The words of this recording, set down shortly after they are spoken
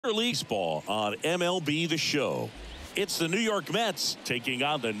League ball on MLB The Show. It's the New York Mets taking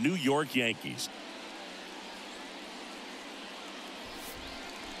on the New York Yankees.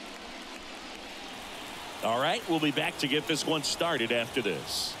 All right, we'll be back to get this one started after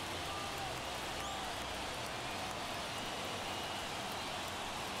this.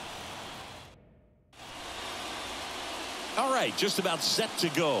 All right, just about set to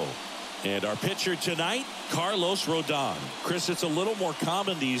go. And our pitcher tonight, Carlos Rodon. Chris, it's a little more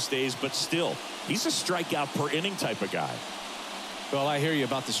common these days, but still, he's a strikeout per inning type of guy. Well, I hear you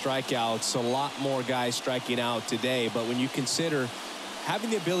about the strikeouts. A lot more guys striking out today, but when you consider having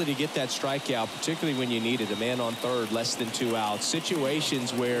the ability to get that strikeout, particularly when you need it, a man on third, less than 2 outs,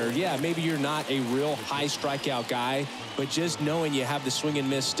 situations where, yeah, maybe you're not a real high strikeout guy, but just knowing you have the swing and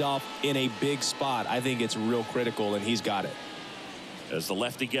miss stuff in a big spot, I think it's real critical, and he's got it. As the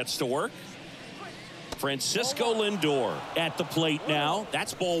lefty gets to work, Francisco Lindor at the plate now.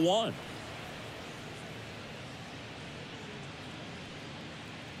 That's ball one.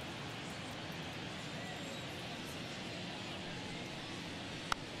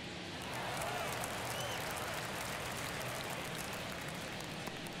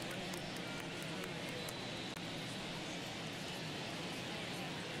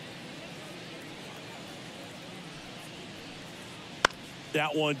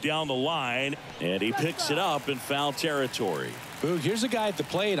 That one down the line, and he picks it up in foul territory. Boog, here's a guy at the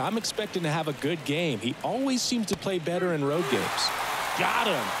plate. I'm expecting to have a good game. He always seems to play better in road games. Got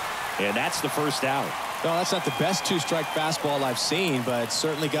him. And that's the first out. Well, that's not the best two-strike fastball I've seen, but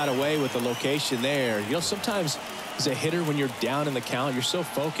certainly got away with the location there. You know, sometimes as a hitter, when you're down in the count, you're so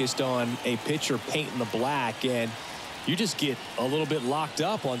focused on a pitcher painting the black, and you just get a little bit locked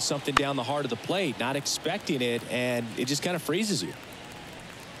up on something down the heart of the plate, not expecting it, and it just kind of freezes you.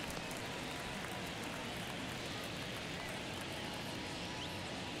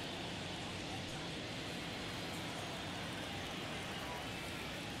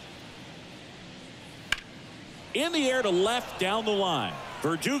 In the air to left down the line.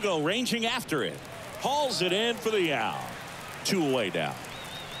 Verdugo ranging after it. Hauls it in for the out. 2 away now.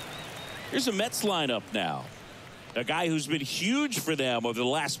 Here's a Mets lineup now. A guy who's been huge for them over the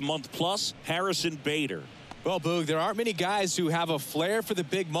last month plus, Harrison Bader. Well, Boog, there aren't many guys who have a flair for the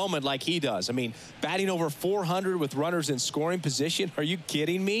big moment like he does. I mean, batting over 400 with runners in scoring position. Are you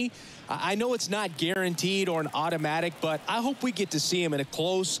kidding me? I know it's not guaranteed or an automatic, but I hope we get to see him in a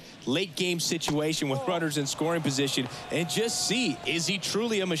close late game situation with runners in scoring position and just see, is he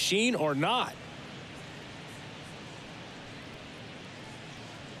truly a machine or not?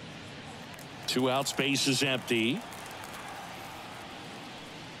 Two out, space is empty.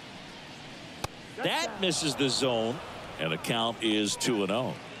 That misses the zone, and the count is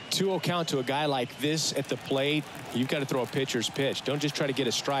 2-0. 2-0 count to a guy like this at the plate. You've got to throw a pitcher's pitch. Don't just try to get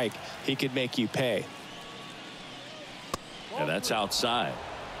a strike. He could make you pay. And that's outside.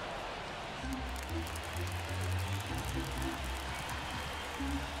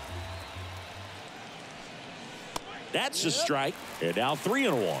 That's a strike. And now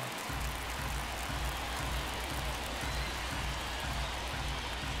 3-1.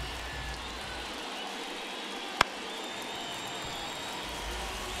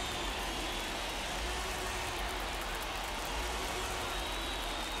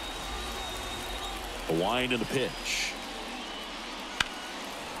 A wind in the pitch.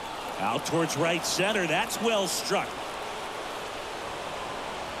 Out towards right center. That's well struck.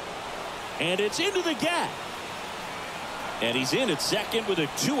 And it's into the gap. And he's in at second with a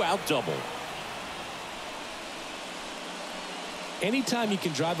 2-out double. Anytime you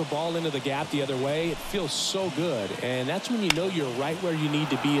can drive a ball into the gap the other way, it feels so good. And that's when you know you're right where you need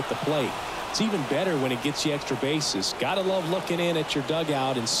to be at the plate. It's even better when it gets you extra bases. Gotta love looking in at your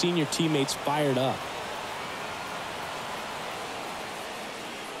dugout and seeing your teammates fired up.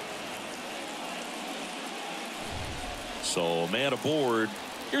 So, man aboard.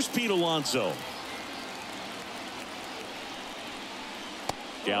 Here's Pete Alonso.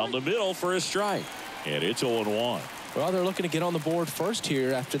 Down the middle for a strike. And it's 0-1. Well, they're looking to get on the board first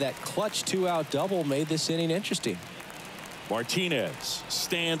here after that clutch 2-out double made this inning interesting. Martinez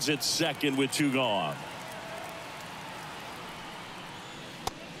stands at second with 2 gone.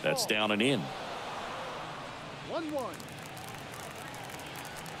 That's down and in. 1-1.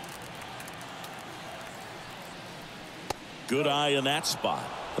 Good eye in that spot.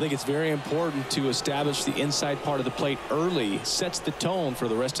 I think it's very important to establish the inside part of the plate early. Sets the tone for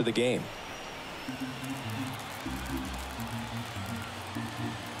the rest of the game.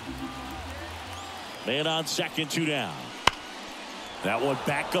 Man on second, 2 down. That one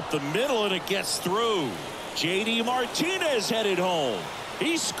back up the middle, and it gets through. J.D. Martinez headed home.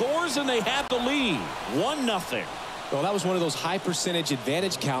 He scores and they have the lead. 1-0. Well, that was one of those high percentage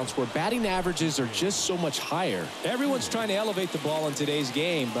advantage counts where batting averages are just so much higher. Everyone's trying to elevate the ball in today's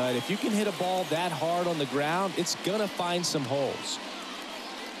game, but if you can hit a ball that hard on the ground, it's going to find some holes.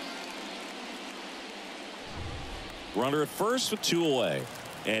 Runner at first with 2 away.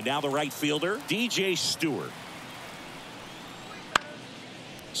 And now the right fielder, DJ Stewart.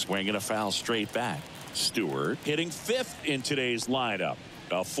 Swinging a foul straight back. Stewart hitting 5th in today's lineup.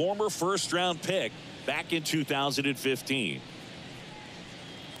 A former first-round pick back in 2015.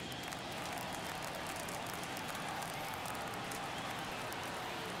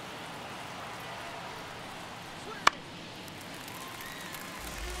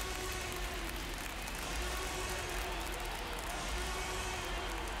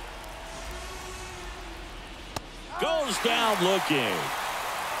 Goes down looking.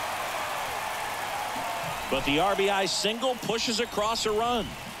 But the RBI single pushes across a run.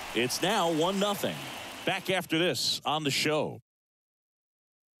 It's now 1-0. Back after this on the show.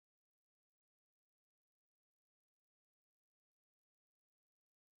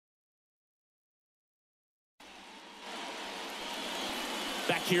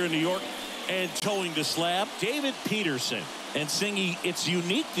 Back here in New York and towing the slab, David Peterson. And Singy, it's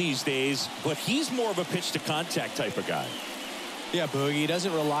unique these days, but he's more of a pitch to contact type of guy. Yeah, Boogie, he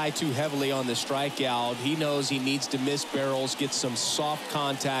doesn't rely too heavily on the strikeout. He knows he needs to miss barrels, get some soft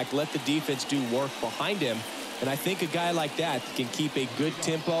contact, let the defense do work behind him. And I think a guy like that can keep a good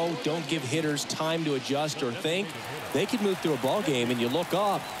tempo, don't give hitters time to adjust or think. They can move through a ball game, and you look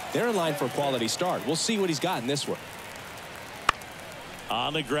up, they're in line for a quality start. We'll see what he's got in this one.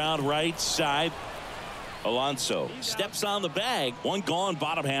 On the ground right side, Alonso steps on the bag. 1 gone,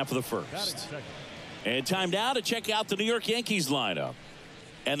 bottom half of the first. And time now to check out the New York Yankees lineup.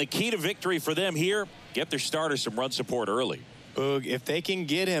 And the key to victory for them here, get their starter some run support early. Boog, if they can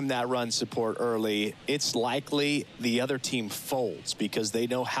get him that run support early, it's likely the other team folds because they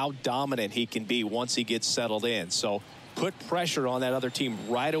know how dominant he can be once he gets settled in. So put pressure on that other team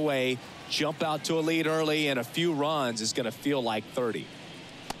right away, jump out to a lead early, and a few runs is going to feel like 30.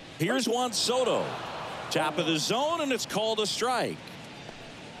 Here's Juan Soto. Top of the zone, and it's called a strike.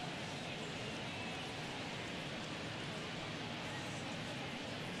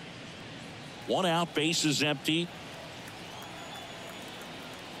 One out, base is empty.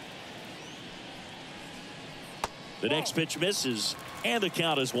 The next pitch misses, and the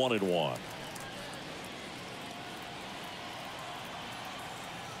count is 1-1.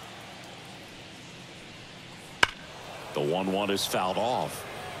 The 1-1 is fouled off.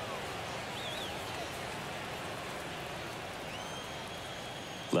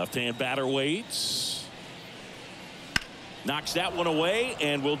 Left-hand batter waits. Knocks that one away,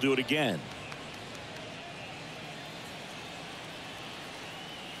 and we'll do it again.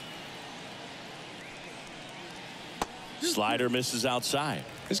 Slider misses outside.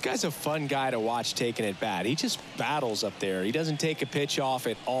 This guy's a fun guy to watch taking at bat. He just battles up there. He doesn't take a pitch off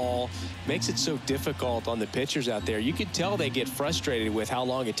at all. Makes it so difficult on the pitchers out there. You could tell they get frustrated with how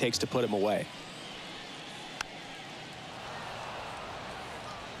long it takes to put him away.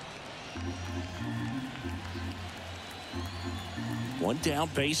 One down,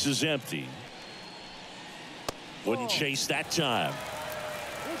 base is empty. Wouldn't chase that time.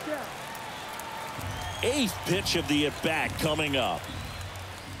 8th pitch of the at-bat coming up.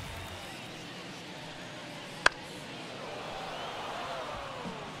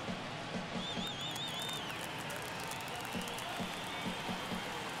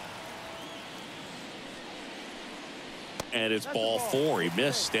 And it's ball 4. He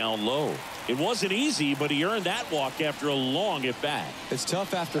missed down low. It wasn't easy, but he earned that walk after a long at-bat. It's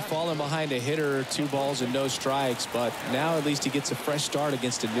tough after falling behind a hitter, 2 balls and no strikes, but now at least he gets a fresh start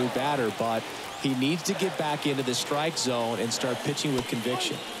against a new batter. But he needs to get back into the strike zone and start pitching with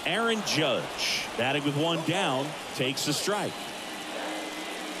conviction. Aaron Judge, batting with 1 down, takes the strike.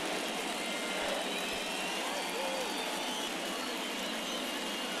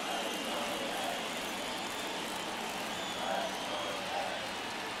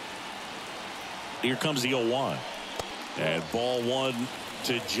 Here comes the 0-1. And ball 1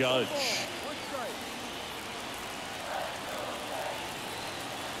 to Judge.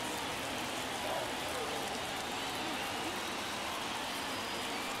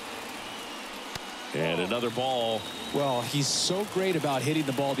 And another ball. Well, he's so great about hitting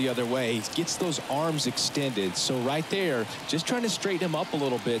the ball the other way. He gets those arms extended. So right there, just trying to straighten him up a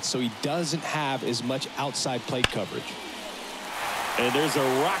little bit so he doesn't have as much outside plate coverage. And there's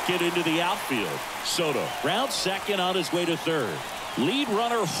a rocket into the outfield. Soto round second on his way to third. Lead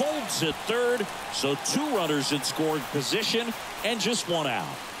runner holds at third, so 2 runners in scoring position and just 1 out.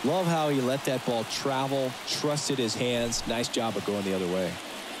 Love how he let that ball travel, trusted his hands. Nice job of going the other way.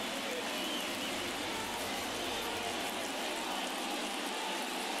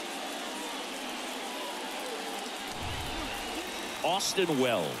 Austin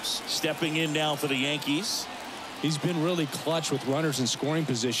Wells stepping in now for the Yankees. He's been really clutch with runners in scoring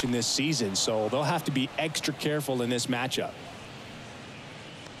position this season, so they'll have to be extra careful in this matchup.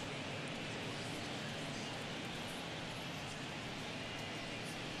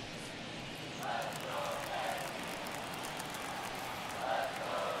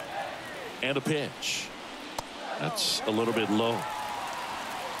 And a pitch. That's a little bit low.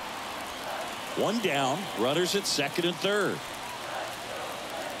 1 down, runners at second and third.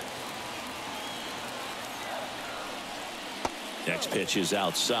 Next pitch is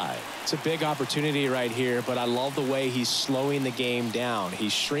outside. It's a big opportunity right here, but I love the way he's slowing the game down.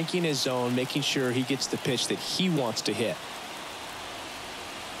 He's shrinking his zone, making sure he gets the pitch that he wants to hit.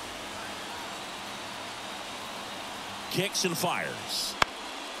 Kicks and fires.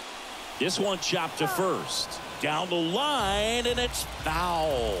 This one chopped to first. Down the line, and it's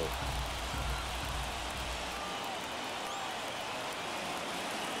foul.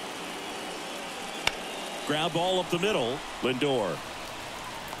 Ground ball up the middle. Lindor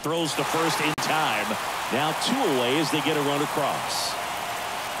throws to first in time. Now 2 away as they get a run across.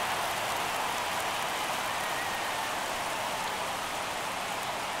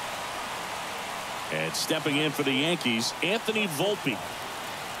 And stepping in for the Yankees, Anthony Volpe.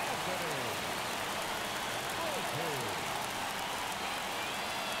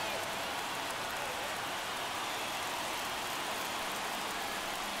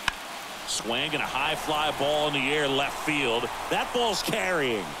 Swing and a high fly ball in the air left field. That ball's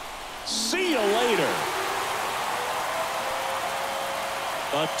carrying. See you later.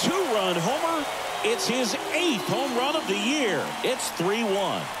 A 2-run homer. It's his 8th home run of the year. It's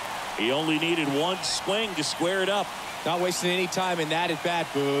 3-1. He only needed 1 swing to square it up. Not wasting any time in that at bat,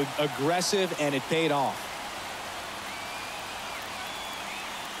 Boog. Aggressive, and it paid off.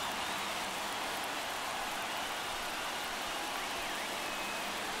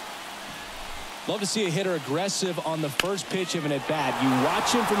 Love to see a hitter aggressive on the first pitch of an at-bat. You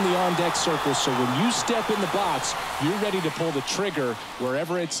watch him from the on-deck circle, so when you step in the box, you're ready to pull the trigger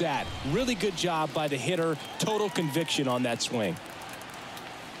wherever it's at. Really good job by the hitter. Total conviction on that swing.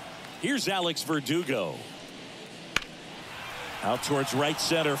 Here's Alex Verdugo. Out towards right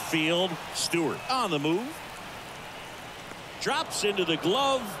center field. Stewart on the move. Drops into the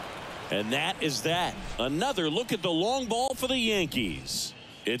glove. And that is that. Another look at the long ball for the Yankees.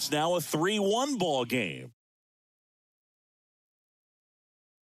 It's now a 3-1 ball game.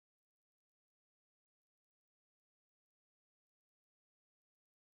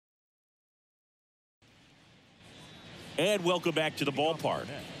 And welcome back to the ballpark.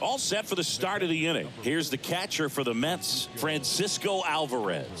 All set for the start of the inning. Here's the catcher for the Mets, Francisco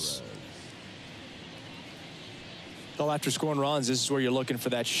Alvarez. Well, after scoring runs, this is where you're looking for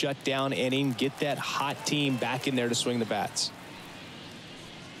that shutdown inning. Get that hot team back in there to swing the bats.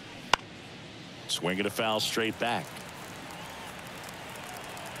 Swinging a foul straight back.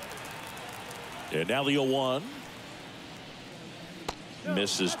 And now the 0-1.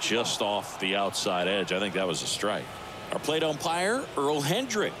 Misses just off the outside edge. I think that was a strike. Our plate umpire, Earl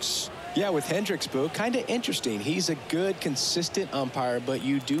Hendricks. Yeah, with Hendricks, Boo, kind of interesting. He's a good, consistent umpire, but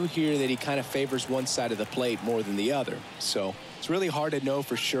you do hear that he kind of favors one side of the plate more than the other. So it's really hard to know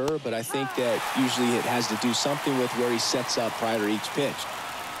for sure, but I think that usually it has to do something with where he sets up prior to each pitch.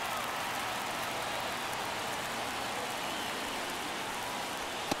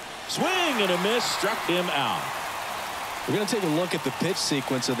 Swing and a miss, struck him out. We're going to take a look at the pitch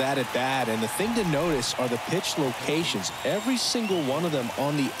sequence of that at bat, and the thing to notice are the pitch locations. Every single one of them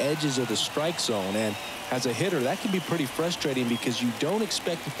on the edges of the strike zone, and as a hitter, that can be pretty frustrating because you don't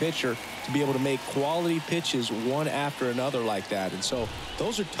expect the pitcher to be able to make quality pitches one after another like that. And so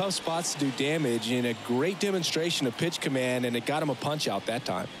those are tough spots to do damage, and a great demonstration of pitch command, and it got him a punch out that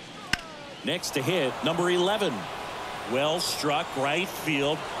time. Next to hit, number 11. Well struck right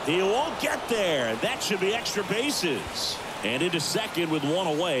field. He won't get there. That should be extra bases. And into second with 1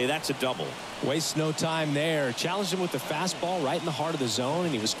 away. That's a double. Waste no time there. Challenged him with the fastball right in the heart of the zone,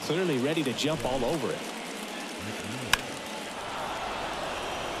 and he was clearly ready to jump all over it.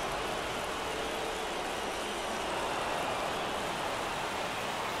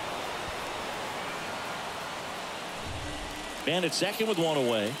 Man at second with 1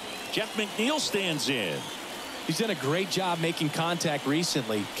 away. Jeff McNeil stands in. He's done a great job making contact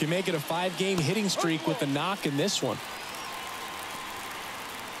recently. Can make it a 5-game hitting streak with a knock in this one.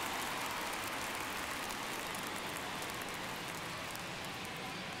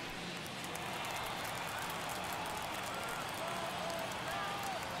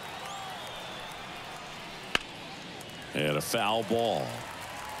 And a foul ball.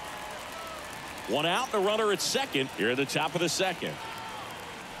 One out, the runner at second here at the top of the second.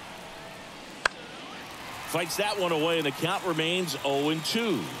 Fights that one away, and the count remains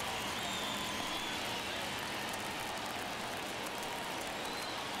 0-2.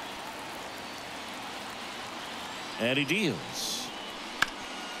 And he deals.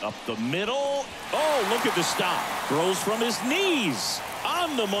 Up the middle. Oh, look at the stop. Throws from his knees.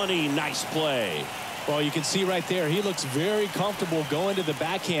 On the money. Nice play. Well, you can see right there, he looks very comfortable going to the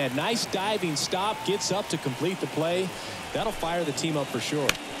backhand. Nice diving stop, gets up to complete the play. That'll fire the team up for sure.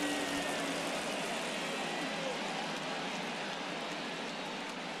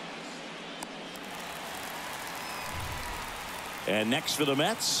 And next for the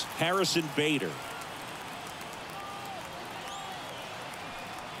Mets, Harrison Bader.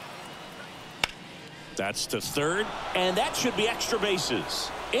 That's to third, and that should be extra bases.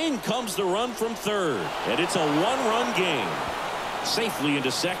 In comes the run from third, and it's a one-run game. Safely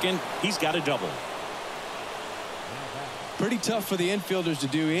into second. He's got a double. Pretty tough for the infielders to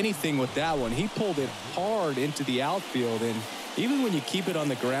do anything with that one. He pulled it hard into the outfield, and even when you keep it on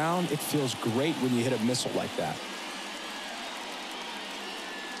the ground, it feels great when you hit a missile like that.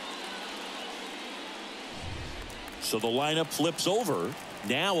 So the lineup flips over.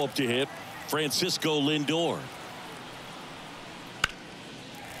 Now up to hit Francisco Lindor.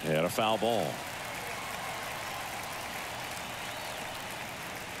 And a foul ball.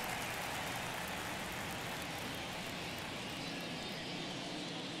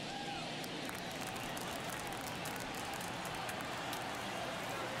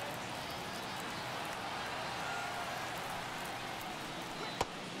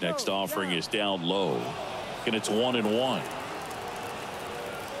 Next offering is down low, and it's 1-1.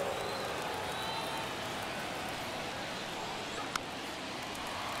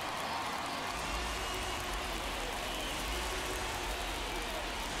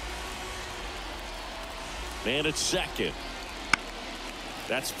 Man at second.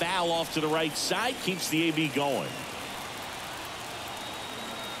 That's foul off to the right side. Keeps the AB going.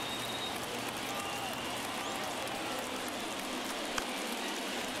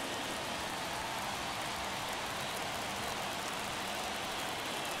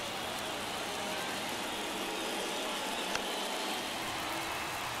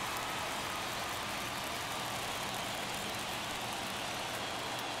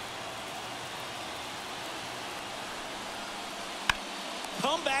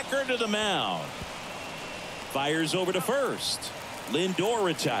 Comebacker to the mound. Fires over to first. Lindor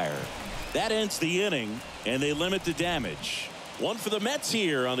retired. That ends the inning, and they limit the damage. One for the Mets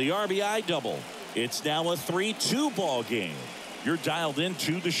here on the RBI double. It's now a 3-2 ball game. You're dialed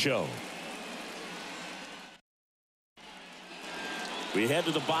into the show. We head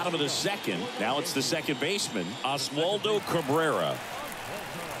to the bottom of the second. Now it's the second baseman, Oswaldo Cabrera.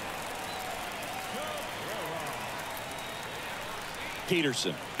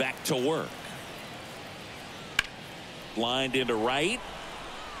 Peterson back to work. Lined into right.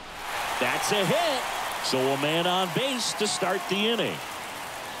 That's a hit. So a man on base to start the inning.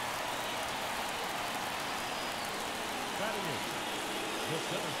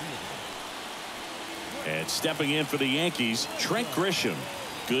 And stepping in for the Yankees, Trent Grisham.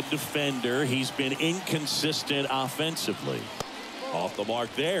 Good defender. He's been inconsistent offensively. Off the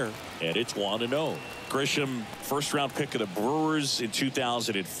mark there, and it's 1-0. Grisham, first-round pick of the Brewers in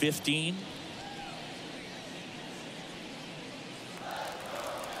 2015.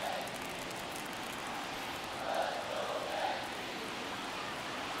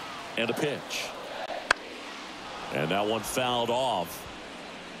 And a pitch. And that one fouled off.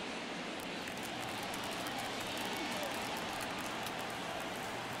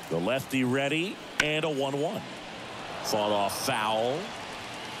 The lefty ready, and a 1-1. Fought off foul.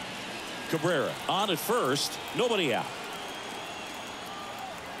 Cabrera on at first, nobody out.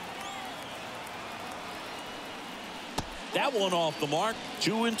 That one off the mark,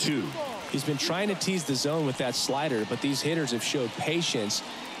 2-2. He's been trying to tease the zone with that slider, but these hitters have showed patience,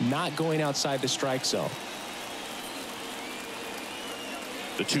 not going outside the strike zone.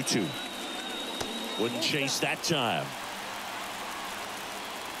 The 2-2. Wouldn't chase that time.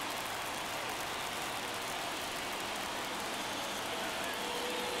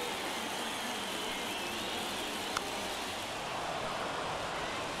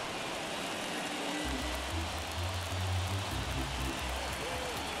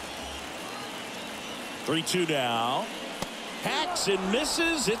 Three-two now. Hacks and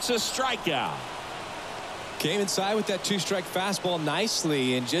misses. It's a strikeout. Came inside with that two-strike fastball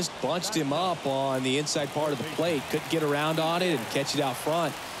nicely and just bunched him up on the inside part of the plate. Couldn't get around on it and catch it out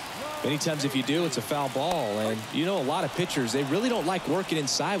front. Many times if you do, it's a foul ball. And you know, a lot of pitchers, they really don't like working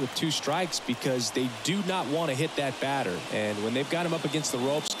inside with 2 strikes because they do not want to hit that batter. And when they've got him up against the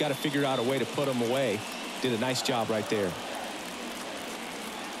ropes, got to figure out a way to put him away. Did a nice job right there.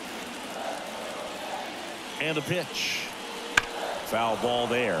 And a pitch. Foul ball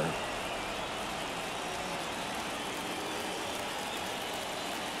there.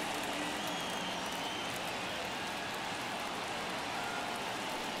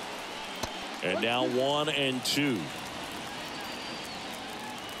 And now 1-2.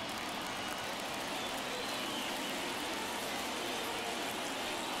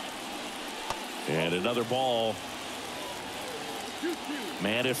 And another ball.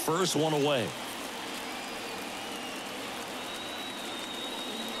 Man at first, 1 away.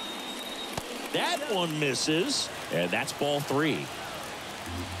 That one misses, and that's ball 3.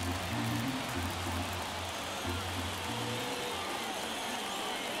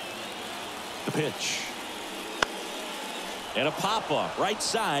 The pitch. And a pop-up, right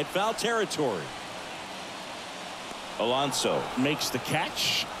side, foul territory. Alonso makes the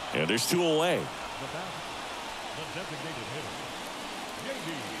catch, and there's 2 away. The designated hitter,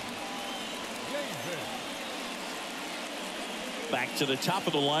 Back to the top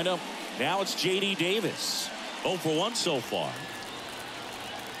of the lineup. Now it's J.D. Davis. 0 for 1 so far.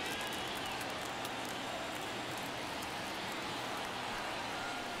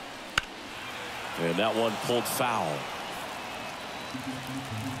 And that one pulled foul.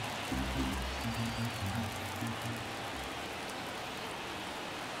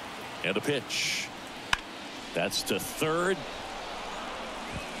 And a pitch. That's to third.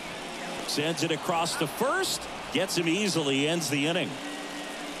 Sends it across to first. Gets him easily. Ends the inning.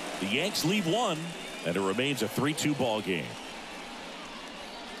 The Yanks lead 1, and it remains a 3-2 ball game.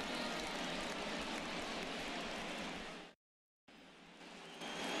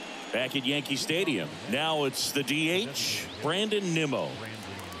 Back at Yankee Stadium. Now it's the DH, Brandon Nimmo.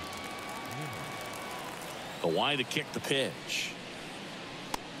 The line to kick the pitch.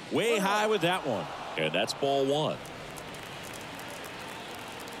 Way high with that one. And that's ball 1.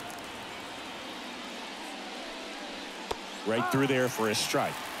 Right through there for a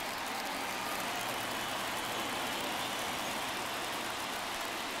strike.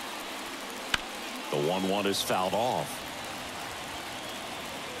 The 1-1 is fouled off.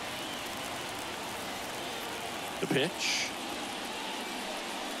 The pitch.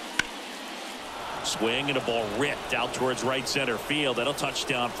 Swing and a ball ripped out towards right center field. That'll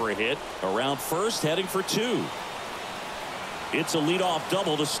touchdown for a hit. Around first, heading for 2. It's a leadoff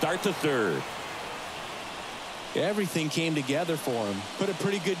double to start the third. Everything came together for him. Put a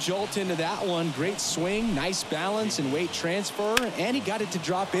pretty good jolt into that one. Great swing, nice balance and weight transfer, and he got it to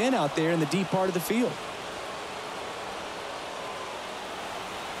drop in out there in the deep part of the field.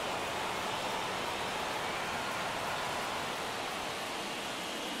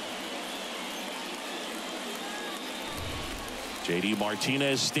 J.D.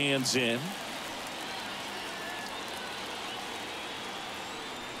 Martinez stands in.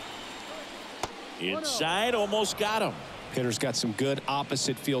 Inside, almost got him. Hitter's got some good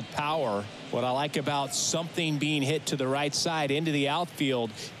opposite field power. What I like about something being hit to the right side into the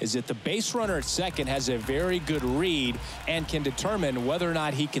outfield is that the base runner at second has a very good read and can determine whether or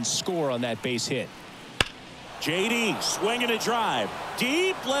not he can score on that base hit. J.D. swinging a drive.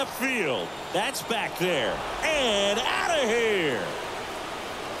 Deep left field. That's back there. And out of here.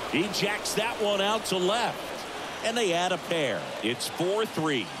 He jacks that one out to left. And they add a pair. It's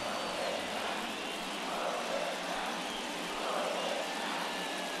 4-3.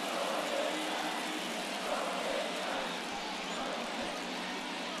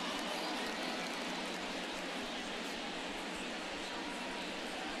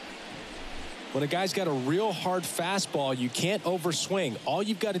 When a guy's got a real hard fastball, you can't overswing. All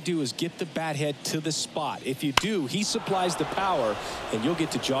you've got to do is get the bat head to the spot. If you do, he supplies the power, and you'll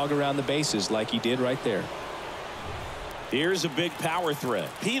get to jog around the bases like he did right there. Here's a big power threat.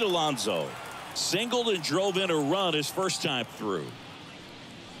 Pete Alonso singled and drove in a run his first time through.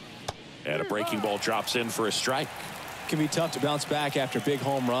 And a breaking ball drops in for a strike. Can be tough to bounce back after a big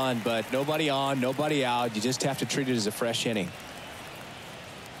home run, but nobody on, nobody out. You just have to treat it as a fresh inning.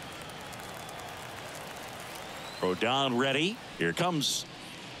 Rodon ready. Here comes.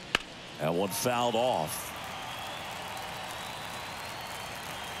 That one fouled off.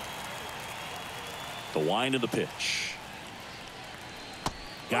 The wind of the pitch.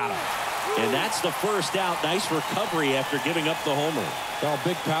 Got him. And that's the first out. Nice recovery after giving up the homer. Well,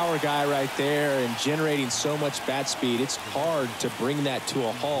 big power guy right there and generating so much bat speed. It's hard to bring that to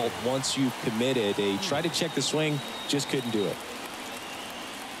a halt once you've committed. He tried to check the swing, just couldn't do it.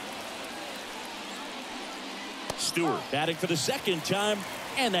 Stewart batting for the second time,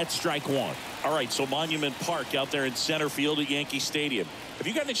 and that's strike one. All right, so Monument Park out there in center field at Yankee Stadium. Have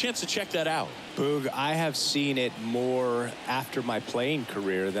you gotten a chance to check that out? Boog, I have seen it more after my playing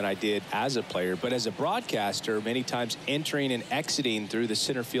career than I did as a player. But as a broadcaster, many times entering and exiting through the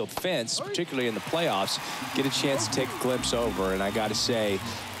center field fence, particularly in the playoffs, get a chance to take a glimpse over. And I got to say,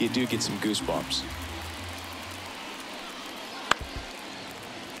 you do get some goosebumps.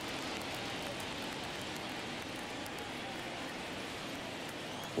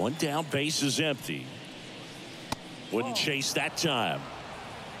 One down, base is empty. Wouldn't chase that time.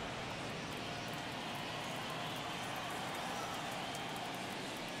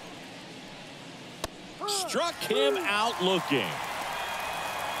 Struck him out looking.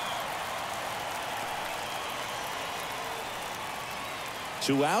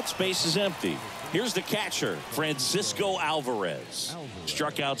 Two outs, base is empty. Here's the catcher, Francisco Alvarez.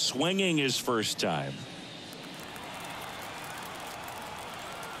 Struck out swinging his first time.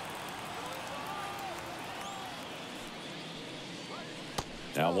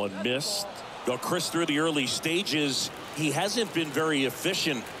 That one missed. Well, Chris, through the early stages, he hasn't been very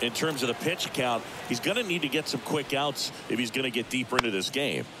efficient in terms of the pitch count. He's going to need to get some quick outs if he's going to get deeper into this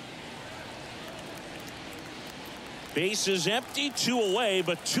game. Base is empty, two away,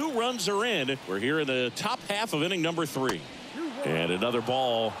 but 2 runs are in. We're here in the top half of inning number 3. And another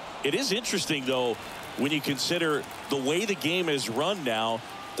ball. It is interesting, though, when you consider the way the game is run now.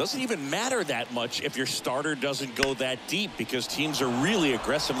 Doesn't even matter that much if your starter doesn't go that deep, because teams are really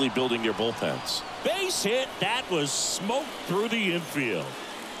aggressively building their bullpens. Base hit. That was smoked through the infield.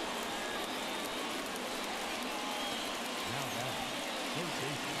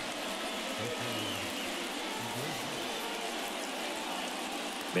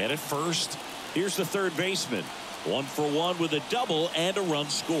 Man at first. Here's the third baseman. 1 for 1 with a double and a run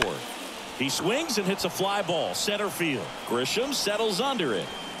scored. He swings and hits a fly ball center field. Grisham settles under it.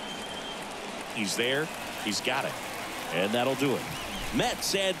 He's there. He's got it. And that'll do it.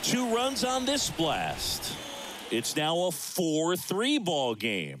 Mets add 2 runs on this blast. It's now a 4-3 ball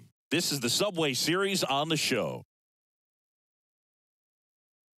game. This is the Subway Series on the show.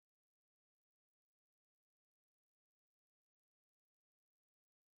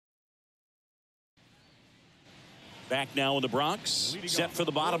 Back now in the Bronx, set for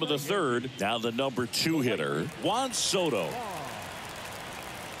the bottom of the third. Now the number 2 hitter, Juan Soto.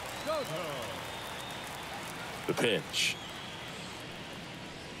 The pitch.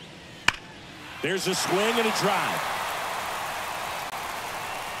 There's a swing and a drive.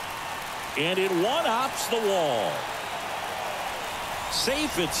 And it one-hops the wall.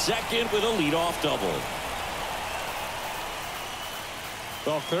 Safe at second with a leadoff double.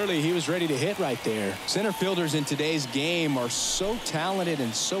 Well, clearly he was ready to hit right there. Center fielders in today's game are so talented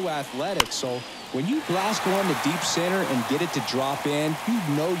and so athletic. So when you blast one to deep center and get it to drop in,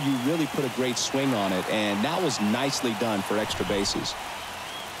 you know you really put a great swing on it. And that was nicely done for extra bases.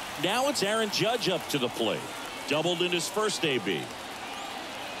 Now it's Aaron Judge up to the plate. Doubled in his first AB.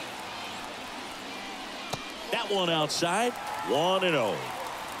 That one outside. 1-0.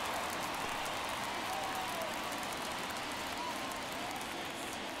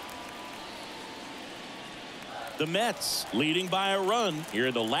 The Mets leading by a run here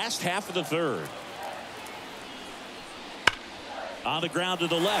in the last half of the third. On the ground to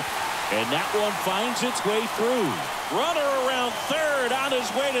the left. And that one finds its way through. Runner around third on his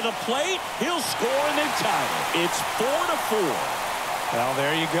way to the plate. He'll score and they tie it. It's 4-4. Well,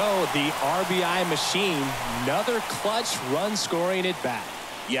 there you go. The RBI machine. Another clutch run scoring at bat.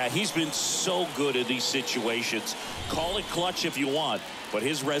 Yeah, he's been so good in these situations. Call it clutch if you want, but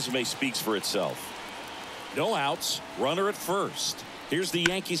his resume speaks for itself. No outs, runner at first. Here's the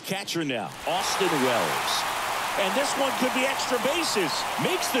Yankees catcher now, Austin Wells. And this one could be extra bases.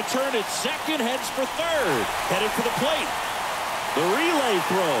 Makes the turn at second, heads for third. Headed for the plate. The relay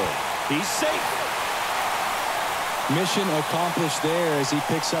throw. He's safe. Mission accomplished there as he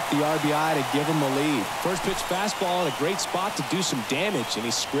picks up the RBI to give him the lead. First pitch fastball in a great spot to do some damage, and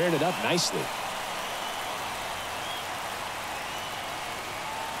he squared it up nicely.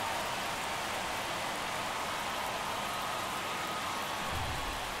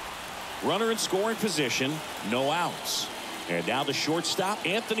 Runner in scoring position, no outs. And now the shortstop,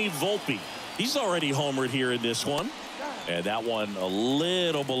 Anthony Volpe. He's already homered here in this one. And that one a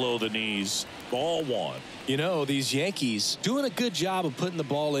little below the knees. Ball 1. You know, these Yankees doing a good job of putting the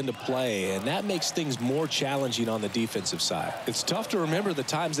ball into play, and that makes things more challenging on the defensive side. It's tough to remember the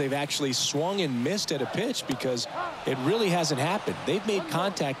times they've actually swung and missed at a pitch because it really hasn't happened. They've made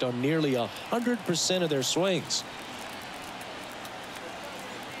contact on nearly 100% of their swings.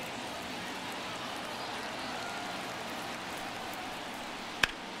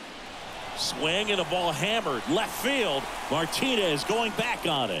 swing and a ball hammered left field. Martinez going back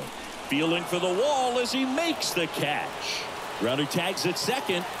on it. Feeling for the wall as he makes the catch. Runner tags at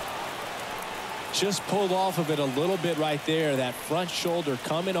second. Just pulled off of it a little bit right there. That front shoulder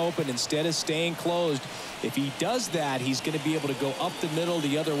coming open instead of staying closed. If he does that, he's going to be able to go up the middle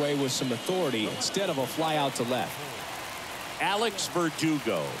the other way with some authority instead of a fly out to left. Alex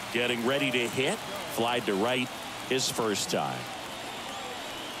Verdugo getting ready to hit. Flied to right his first time.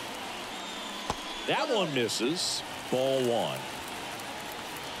 That one misses. Ball one.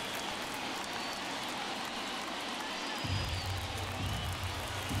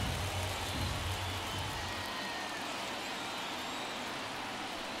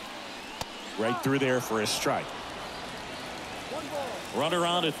 Right through there for a strike. Runner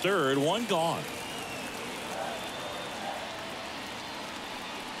on at third, one gone.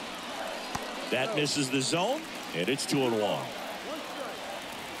 That misses the zone, and it's 2-1.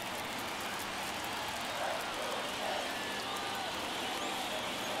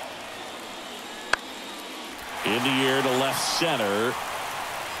 In the air to left center.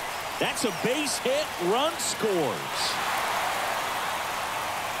 That's a base hit. Run scores.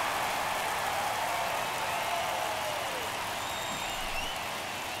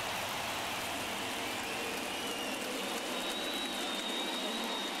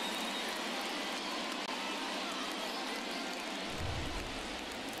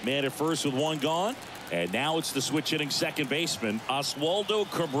 Man at first with one gone. And now it's the switch hitting second baseman, Oswaldo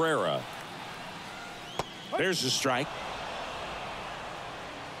Cabrera. There's a strike.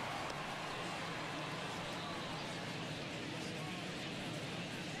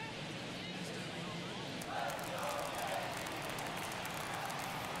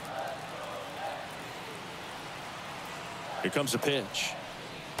 Here comes a pitch.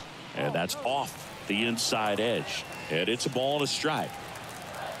 And that's off the inside edge. And it's a ball and a strike.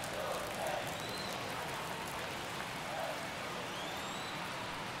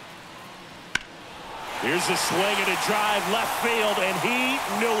 Here's a swing and a drive left field, and he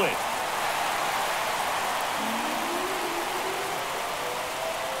knew it.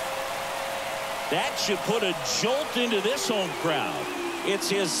 That should put a jolt into this home crowd. It's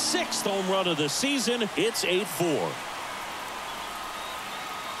his 6th home run of the season. It's 8-4.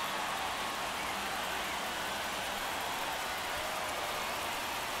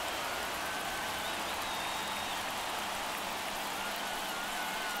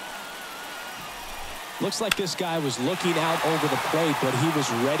 Looks like this guy was looking out over the plate, but he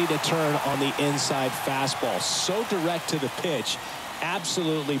was ready to turn on the inside fastball. So direct to the pitch.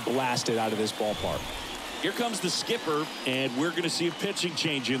 Absolutely blasted out of this ballpark. Here comes the skipper, and we're going to see a pitching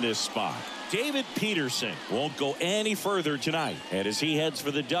change in this spot. David Peterson won't go any further tonight. And as he heads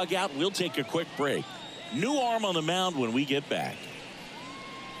for the dugout, we'll take a quick break. New arm on the mound when we get back.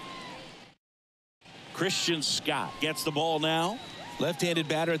 Christian Scott gets the ball now. Left-handed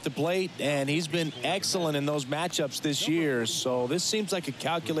batter at the plate, and he's been excellent in those matchups this year, so this seems like a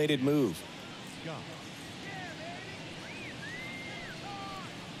calculated move.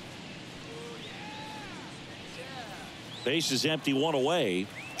 Base is empty, one away.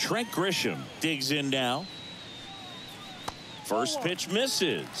 Trent Grisham digs in now. First pitch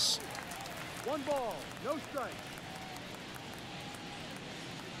misses. 1 ball, no strike.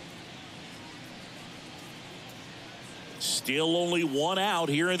 Still only 1 out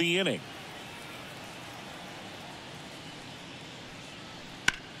here in the inning.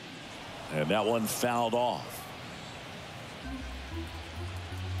 And that one fouled off.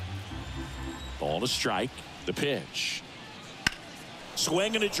 Ball to strike. The pitch.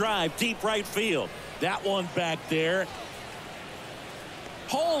 Swing and a drive deep right field. That one back there.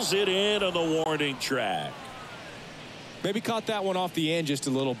 Pulls it in on the warning track. Maybe caught that one off the end just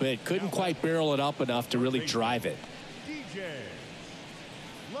a little bit. Couldn't quite barrel it up enough to really drive it.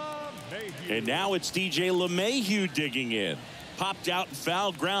 And now it's DJ LeMahieu digging in. Popped out and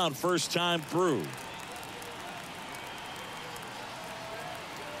fouled ground first time through.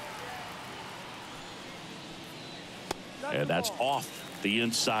 And that's off the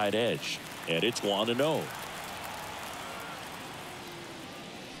inside edge. And it's 1-0.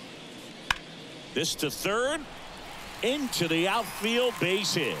 This to third. Into the outfield,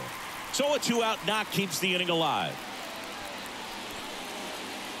 base hit. So a 2-out knock keeps the inning alive.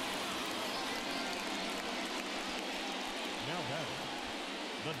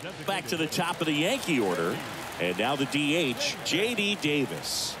 Back to the top of the Yankee order. And now the DH, J.D.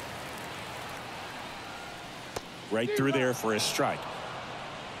 Davis. Right through there for a strike.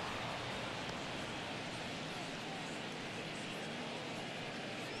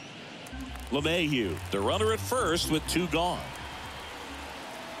 LeMahieu, the runner at first with 2 gone.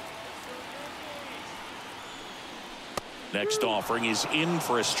 Next offering is in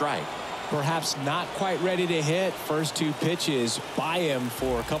for a strike. Perhaps not quite ready to hit. First two pitches by him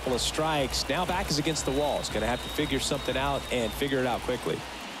for a couple of strikes. Now back is against the wall. He's going to have to figure something out and figure it out quickly.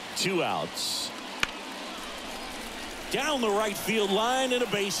 2 outs. Down the right field line and a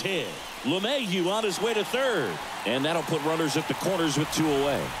base hit. LeMahieu on his way to third. And that'll put runners at the corners with 2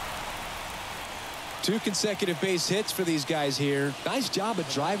 away. 2 consecutive base hits for these guys here. Nice job of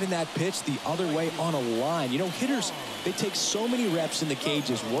driving that pitch the other way on a line. You know, hitters, they take so many reps in the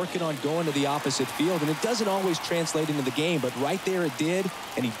cages working on going to the opposite field, and it doesn't always translate into the game, but right there it did,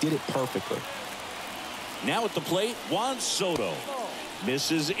 and he did it perfectly. Now at the plate, Juan Soto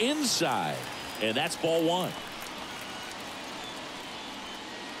misses inside, and that's ball 1.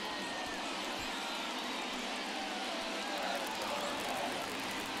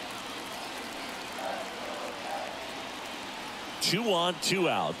 Two on, 2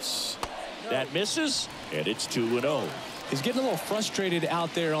 outs. That misses, and it's 2-0. He's getting a little frustrated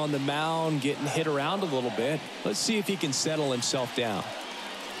out there on the mound, getting hit around a little bit. Let's see if he can settle himself down.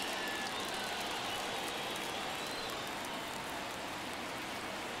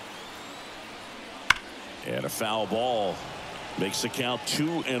 And a foul ball makes the count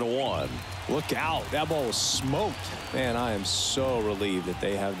 2-1. Look out. That ball was smoked. Man, I am so relieved that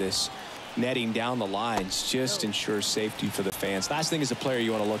they have this netting down the lines. Just ensures safety for the fans. Last thing as a player,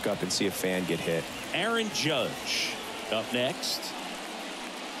 you want to look up and see a fan get hit. Aaron Judge up next.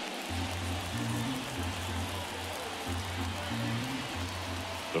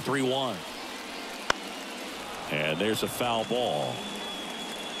 The 3-1. And there's a foul ball.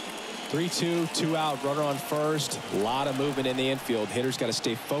 3-2, 2 out, runner on first. A lot of movement in the infield. Hitters got to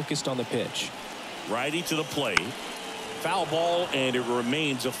stay focused on the pitch. Righty to the plate. Foul ball, and it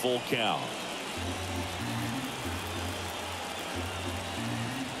remains a full count.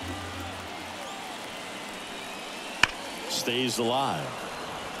 Stays alive.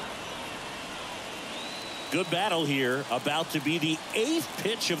 Good battle here. About to be the 8th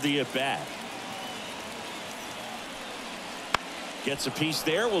pitch of the at-bat. Gets a piece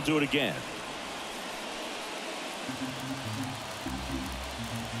there. We'll do it again.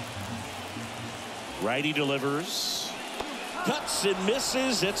 Righty delivers. Cuts and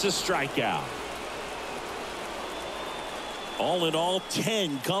misses. It's a strikeout. All in all,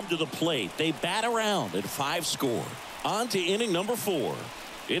 10 come to the plate. They bat around and 5 score. On to inning number 4.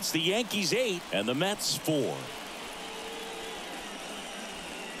 It's the Yankees 8 and the Mets 4.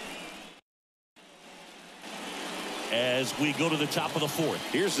 As we go to the top of the 4th,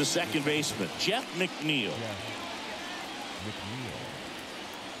 here's the second baseman, Jeff McNeil.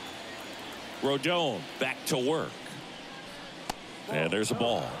 Rodon back to work. And there's a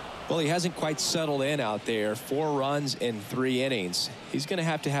ball. Well, he hasn't quite settled in out there. 4 runs in 3 innings. He's going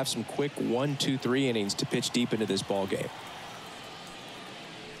to have some quick 1, 2, 3 innings to pitch deep into this ball game.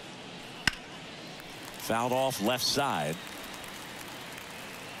 Fouled off left side.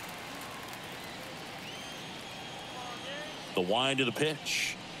 The wind of the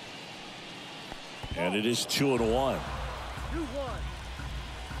pitch. And it is 2-1. 2-1.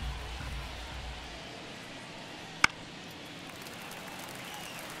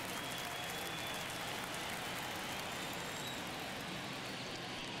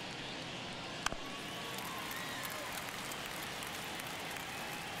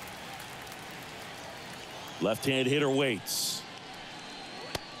 Left-hand hitter waits.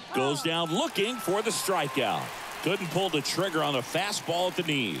 Goes down looking for the strikeout. Couldn't pull the trigger on the fastball at the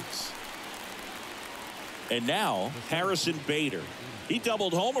knees. And now Harrison Bader. He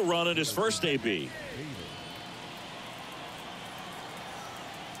doubled home a run in his first AB.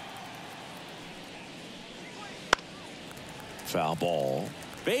 Foul ball.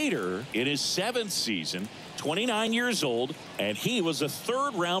 Bader in his 7th season, 29 years old, and he was a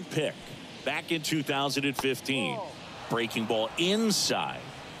 3rd-round pick back in 2015. Breaking ball inside.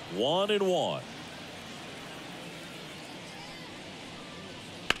 1-1.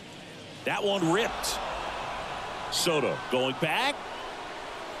 That one ripped. Soto going back.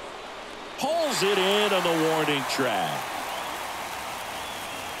 Pulls it in on the warning track.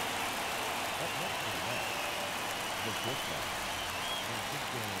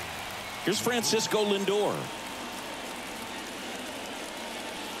 Here's Francisco Lindor.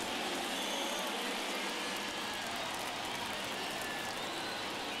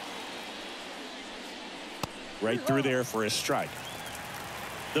 Right through there for a strike.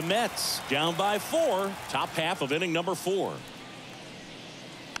 The Mets down by 4. Top half of inning number 4.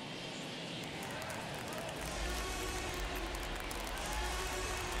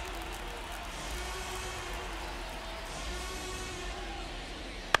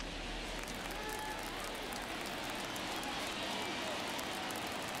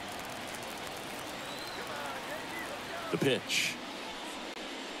 The pitch.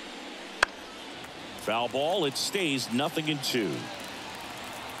 Foul ball. It stays 0-2.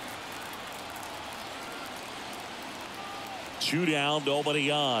 2 down,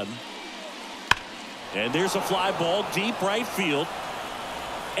 nobody on. And there's a fly ball deep right field.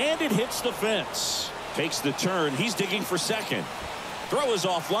 And it hits the fence. Takes the turn. He's digging for second. Throw is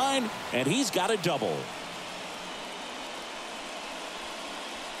offline, and he's got a double.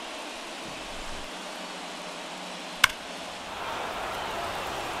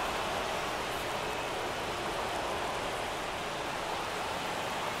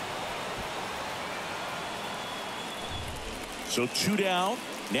 So 2 down.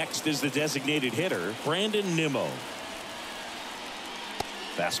 Next is the designated hitter, Brandon Nimmo.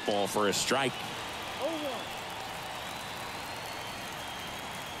 Fastball for a strike. 0-1.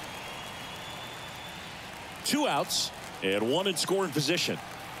 2 outs and 1 in scoring position.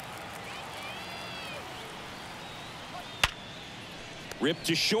 Ripped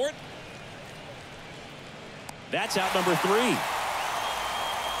to short. That's out number 3.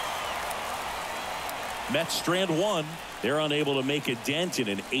 Mets strand 1. They're unable to make a dent in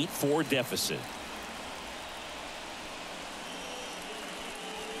an 8-4 deficit.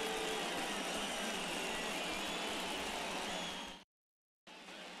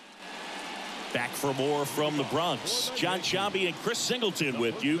 Back for more from the Bronx. John Sciambi and Chris Singleton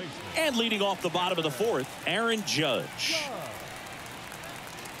with you. And leading off the bottom of the 4th, Aaron Judge.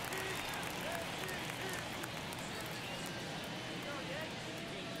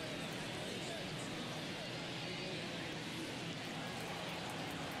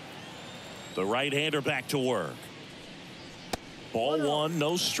 The right-hander back to work. Ball 1,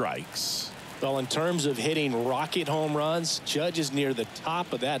 no strikes. Well, in terms of hitting rocket home runs, Judge is near the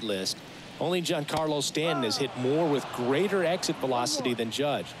top of that list. Only Giancarlo Stanton has hit more with greater exit velocity than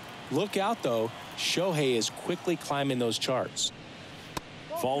Judge. Look out, though. Shohei is quickly climbing those charts.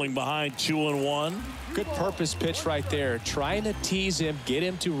 Falling behind 2-1. Good purpose pitch right there. Trying to tease him, get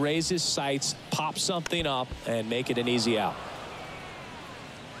him to raise his sights, pop something up, and make it an easy out.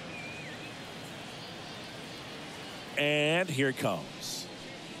 And here it comes.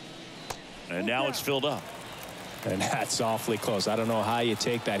 And now it's filled up. And that's awfully close. I don't know how you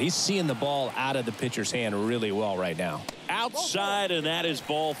take that. He's seeing the ball out of the pitcher's hand really well right now. Outside, and that is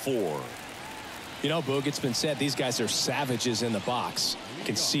ball 4. You know, Boog, it's been said these guys are savages in the box. You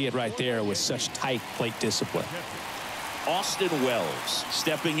can see it right there with such tight plate discipline. Austin Wells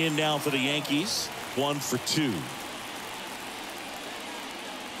stepping in now for the Yankees. 1 for 2.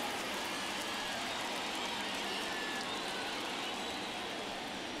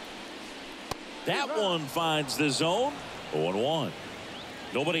 That one finds the zone. 0-1.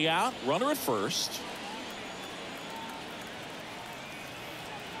 Nobody out. Runner at first.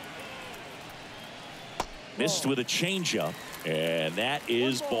 Missed with a changeup, and that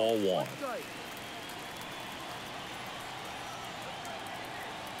is ball 1.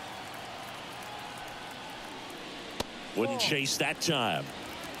 Wouldn't chase that time.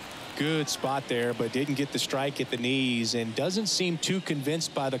 Good spot there, but didn't get the strike at the knees and doesn't seem too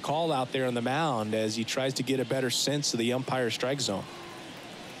convinced by the call out there on the mound as he tries to get a better sense of the umpire's strike zone.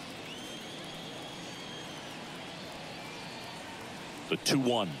 The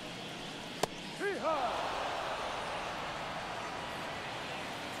 2-1.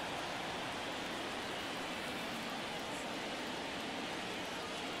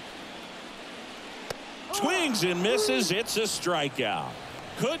 Swings and misses. It's a strikeout.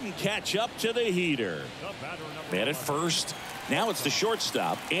 Couldn't catch up to the heater. Man at first. Now it's the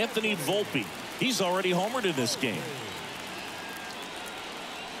shortstop, Anthony Volpe. He's already homered in this game.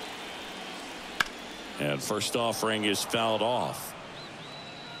 And first offering is fouled off.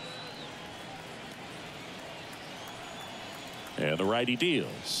 And the righty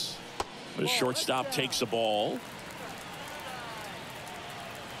deals. The shortstop takes a ball.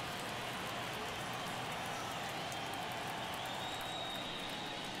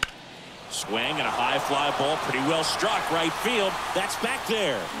 Swing and a high fly ball, pretty well struck right field. That's back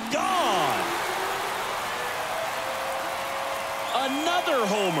there. Gone. Another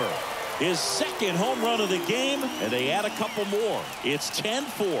homer. His second home run of the game, and they add a couple more. It's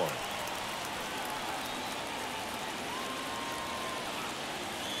 10-4.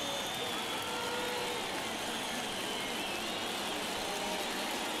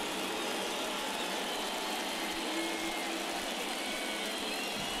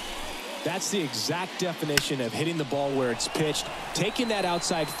 That's the exact definition of hitting the ball where it's pitched, taking that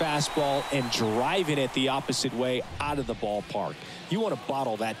outside fastball and driving it the opposite way out of the ballpark. You want to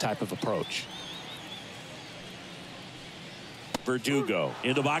bottle that type of approach. Verdugo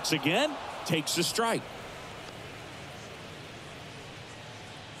in the box again, takes a strike.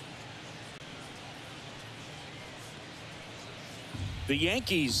 The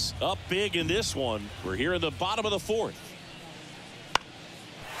Yankees up big in this one. We're here in the bottom of the fourth.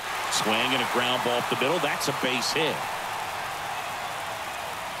 Swing and a ground ball up the middle. That's a base hit.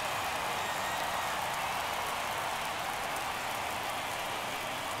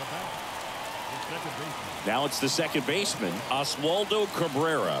 Now it's the second baseman, Oswaldo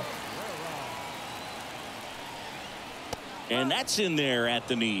Cabrera. And that's in there at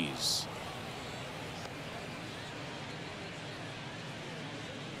the knees.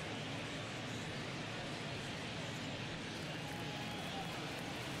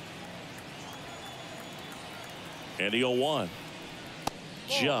 And the 0-1.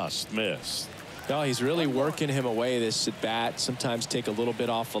 Just missed. No, he's really working him away this at bat. Sometimes take a little bit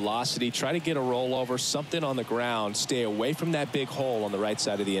off velocity. Try to get a rollover, something on the ground. Stay away from that big hole on the right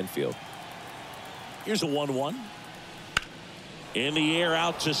side of the infield. Here's a 1-1. In the air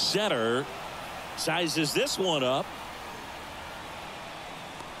out to center. Sizes this one up.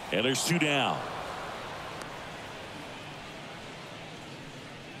 And there's 2 down.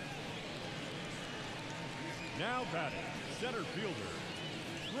 Now batting, center fielder,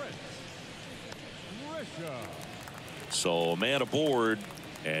 Grisham. So a man aboard,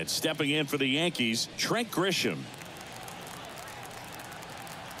 and stepping in for the Yankees, Trent Grisham.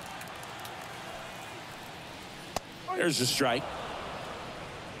 There's a strike.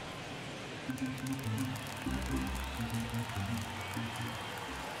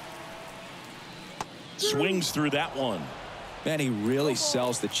 Swings through that one. Man, he really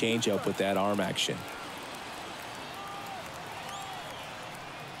sells the changeup with that arm action.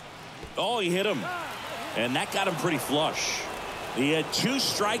 Oh, he hit him. And that got him pretty flush. He had 2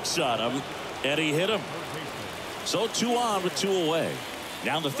 strikes on him, and he hit him. So 2 on with 2 away.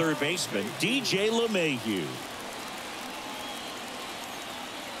 Now the third baseman, DJ LeMahieu.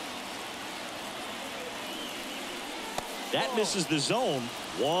 That misses the zone.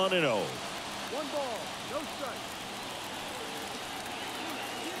 1-0. 1 ball, no strike.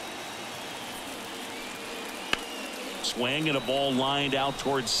 Swing and a ball lined out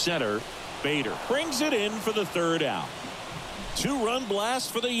towards center. Bader brings it in for the 3rd out. 2-run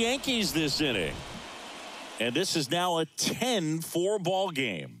blast for the Yankees this inning. And this is now a 10-4 ball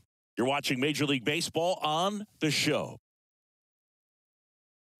game. You're watching Major League Baseball on The Show.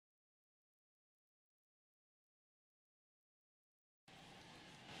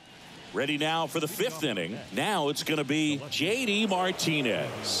 Ready now for the 5th inning. Now it's going to be J.D.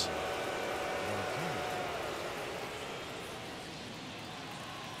 Martinez.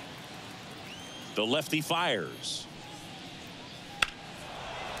 The lefty fires.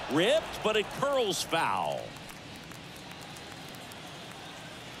 Ripped, but it curls foul.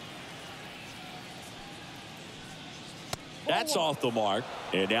 That's off the mark.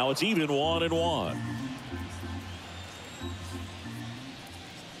 And now it's even 1-1.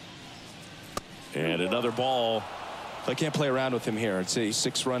 And another ball. I can't play around with him here. It's a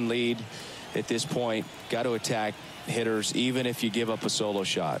 6-run lead at this point. Got to attack hitters even if you give up a solo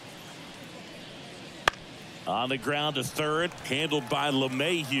shot. On the ground to third, handled by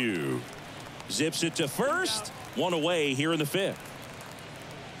LeMahieu. Zips it to first. 1 away here in the 5th.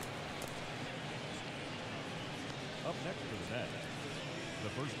 Up next for the Mets, the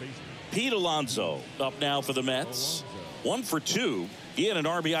first baseman, Pete Alonso up now for the Mets. 1 for 2. He had an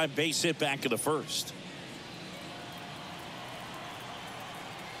RBI base hit back in the 1st.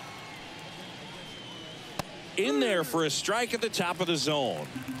 In there for a strike at the top of the zone.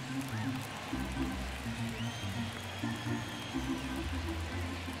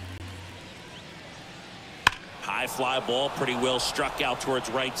 High fly ball, pretty well struck out towards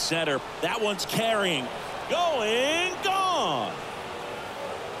right center. That one's carrying. Going, gone.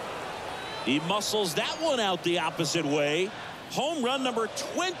 He muscles that one out the opposite way. Home run number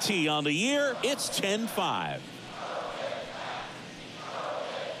 20 on the year. It's 10-5.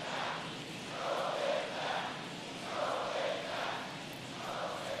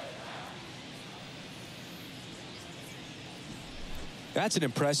 That's an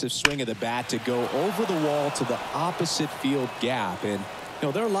impressive swing of the bat to go over the wall to the opposite field gap. And you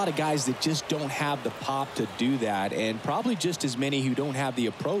know, there are a lot of guys that just don't have the pop to do that, and probably just as many who don't have the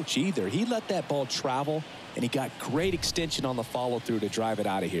approach either. He let that ball travel, and he got great extension on the follow through to drive it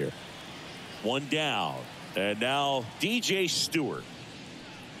out of here. 1 down, and now DJ Stewart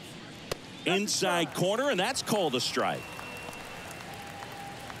inside corner, and that's called a strike.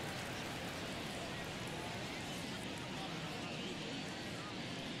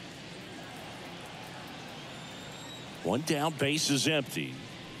 One down, base is empty.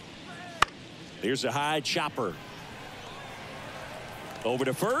 Here's a high chopper. Over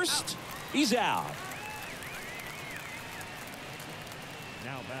to first. He's out.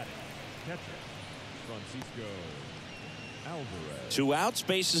 Now batting, catcher, Francisco Alvarez. 2 outs,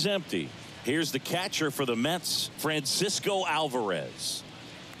 base is empty. Here's the catcher for the Mets, Francisco Alvarez.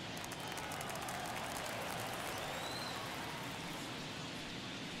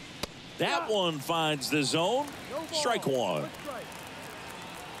 That one finds the zone. Strike one.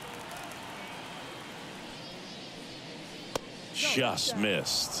 Just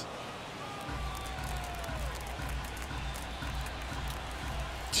missed.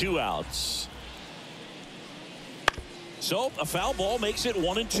 2 outs. So a foul ball makes it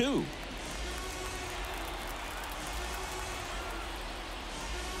 1-2.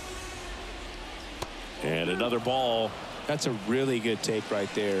 And another ball. That's a really good take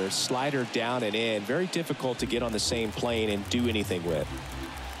right there. Slider down and in. Very difficult to get on the same plane and do anything with.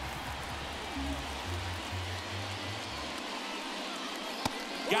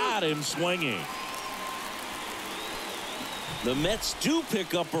 Got him swinging. The Mets do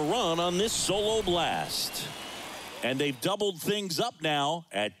pick up a run on this solo blast. And they've doubled things up now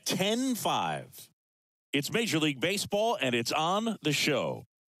at 10-5. It's Major League Baseball, and it's on the show.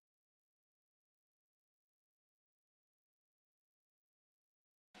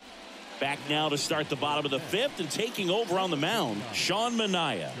 Back now to start the bottom of the 5th, and taking over on the mound, Sean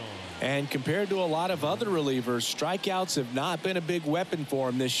Manaea. And compared to a lot of other relievers, strikeouts have not been a big weapon for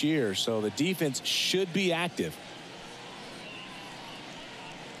him this year, so the defense should be active.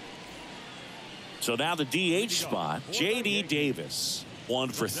 So now the DH spot, J.D. Davis, 1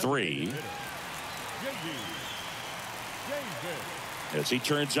 for 3. As he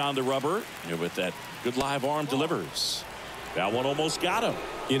turns on the rubber, and with that good live arm delivers. That one almost got him.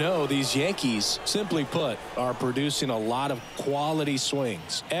 You know, these Yankees, simply put, are producing a lot of quality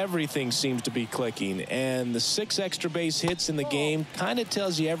swings. Everything seems to be clicking, and the 6 extra base hits in the game kind of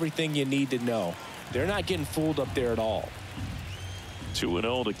tells you everything you need to know. They're not getting fooled up there at all.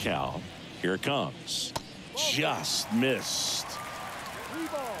 2-0 to count. Here it comes. Just missed. 3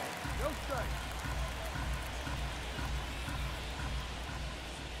 balls, no strike.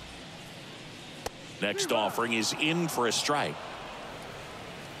 Next offering is in for a strike.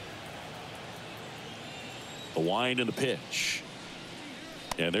 The wind and the pitch.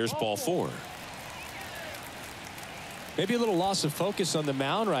 And there's ball 4. Maybe a little loss of focus on the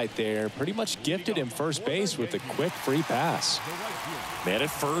mound right there. Pretty much gifted him first base with a quick free pass. Man at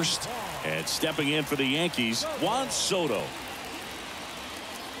first, and stepping in for the Yankees, Juan Soto.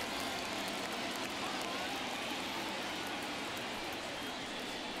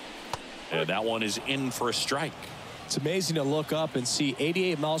 And that one is in for a strike. It's amazing to look up and see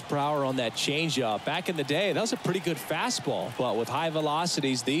 88 miles per hour on that changeup. Back in the day, that was a pretty good fastball, but with high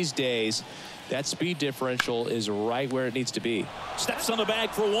velocities these days, that speed differential is right where it needs to be. Steps on the bag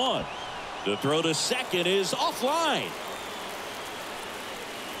for 1. The throw to second is offline.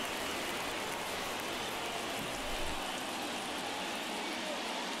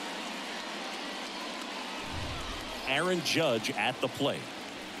 Aaron Judge at the plate.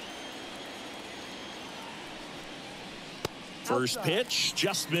 First pitch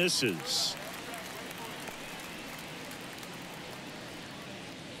just misses.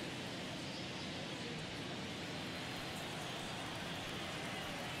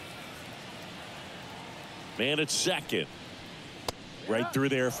 Man at second. Right through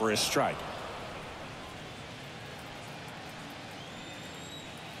there for a strike.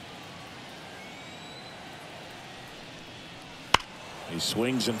 He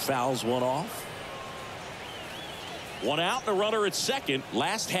swings and fouls one off. 1 out and a runner at second.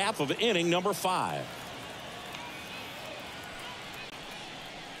 Last half of inning number 5.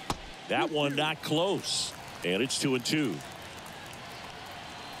 That one not close. And it's 2-2.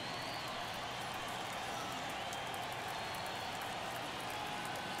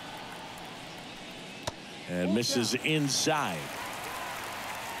 And misses inside.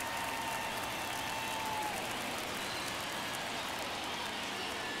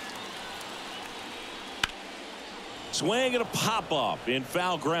 Swing and a pop-up in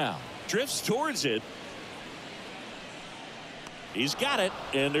foul ground. Drifts towards it. He's got it,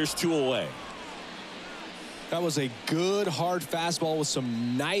 and there's 2 away. That was a good hard fastball with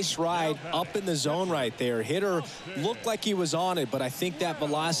some nice ride up in the zone right there. Hitter looked like he was on it, but I think that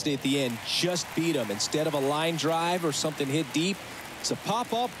velocity at the end just beat him. Instead of a line drive or something hit deep, it's a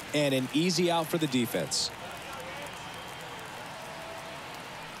pop-up and an easy out for the defense.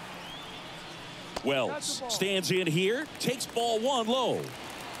 Wells stands in here, takes ball 1 low.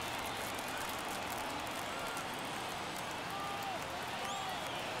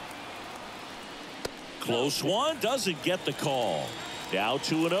 Close one, doesn't get the call. Now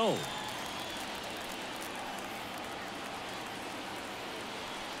 2-0.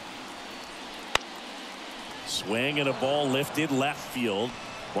 Swing and a ball lifted left field.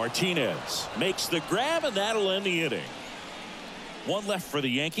 Martinez makes the grab, and that'll end the inning. One left for the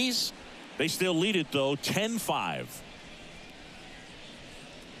Yankees. They still lead it, though, 10-5.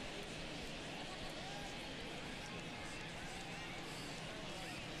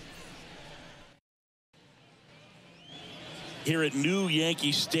 Here at New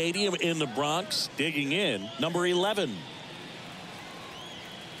Yankee Stadium in the Bronx, digging in, number 11.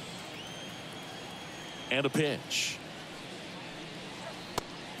 And a pitch.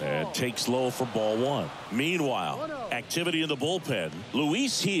 And takes low for ball one. Meanwhile, activity in the bullpen.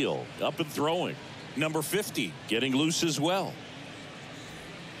 Luis Gil up and throwing. Number 50 getting loose as well.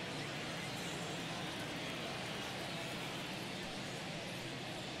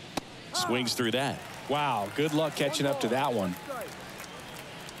 Swings through that. Wow, good luck catching up to that one.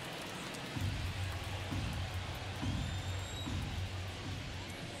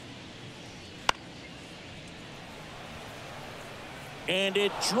 And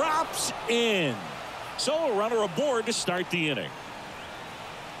it drops in. So a runner aboard to start the inning.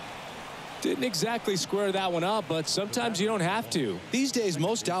 Didn't exactly square that one up, but sometimes you don't have to. These days,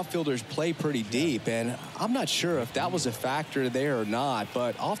 most outfielders play pretty deep, and I'm not sure if that was a factor there or not,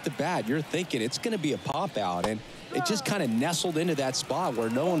 but off the bat, you're thinking it's going to be a pop out, and it just kind of nestled into that spot where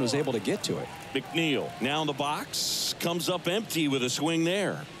no one was able to get to it. McNeil now in the box, comes up empty with a swing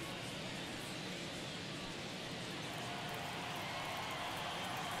there.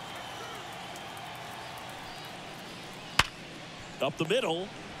 Up the middle.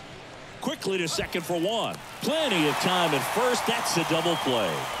 Quickly to second for one. Plenty of time at first. That's a double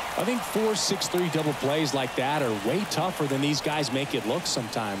play. I think 4-6-3 double plays like that are way tougher than these guys make it look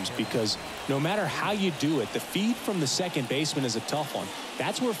sometimes, because no matter how you do it, the feed from the second baseman is a tough one.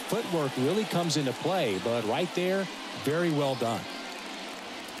 That's where footwork really comes into play. But right there, very well done.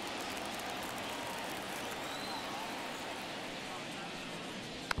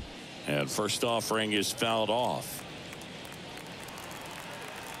 And first offering is fouled off.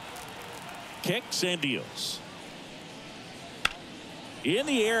 Kicks and deals. In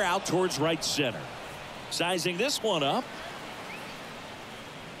the air out towards right center. Sizing this one up.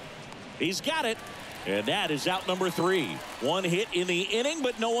 He's got it. And that is out number 3. One hit in the inning,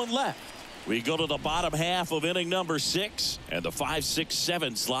 but no one left. We go to the bottom half of inning number 6, and the 5, 6,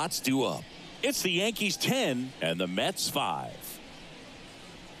 7 slots due up. It's the Yankees 10 and the Mets 5.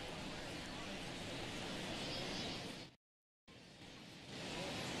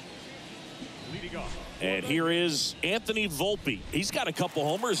 And here is Anthony Volpe. He's got a couple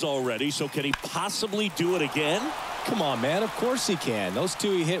homers already, so can he possibly do it again? Come on, man. Of course he can. Those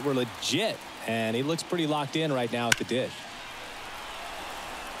two he hit were legit, and he looks pretty locked in right now at the dish.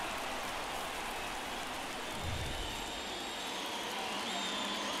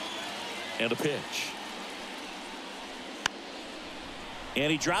 And a pitch.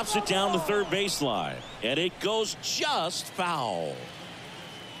 And he drops it down the third baseline, and it goes just foul.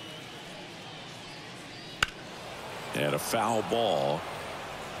 And a foul ball.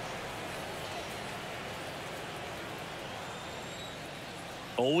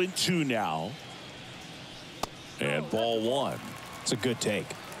 Oh, 2 now. And ball 1. It's a good take.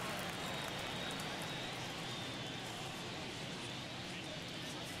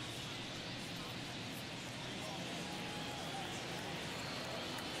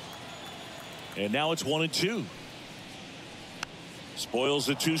 And now it's 1-2. Spoils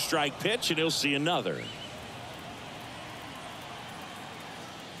the 2-strike pitch, and he'll see another.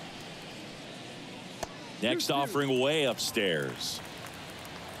 Next offering way upstairs.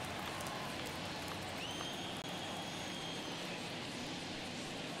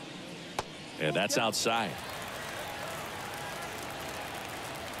 And that's outside.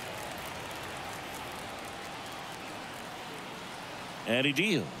 And he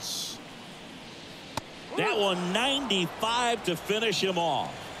deals. That one 95 to finish him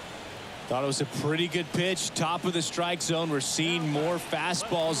off. Thought it was a pretty good pitch. Top of the strike zone. We're seeing more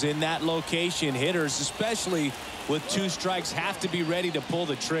fastballs in that location. Hitters, especially with 2 strikes, have to be ready to pull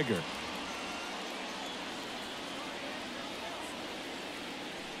the trigger.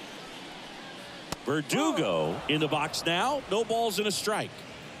 Verdugo in the box now. No balls and a strike.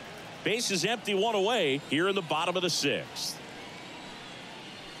 Base is empty, 1 away here in the bottom of the 6th.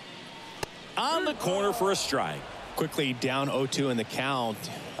 On the corner for a strike. Quickly down 0-2 in the count.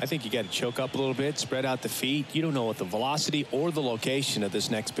 I think you got to choke up a little bit, spread out the feet. You don't know what the velocity or the location of this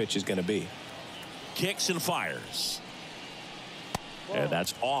next pitch is going to be. Kicks and fires. And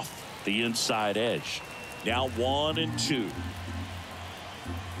that's off the inside edge. Now 1-2.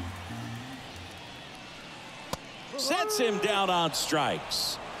 Sets him down on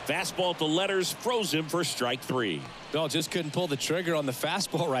strikes. Fastball at the letters froze him for strike 3. Well, just couldn't pull the trigger on the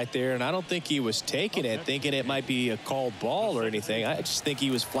fastball right there, and I don't think he was taking it, thinking it might be a called ball or anything. I just think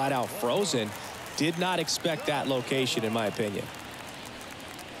he was flat out frozen. Did not expect that location, in my opinion.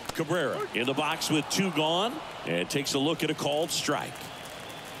 Cabrera in the box with 2 gone and takes a look at a called strike.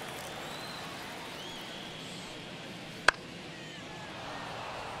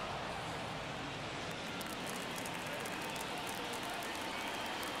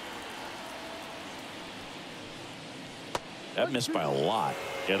 That missed by a lot.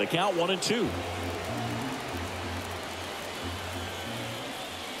 Yeah, the count 1-2.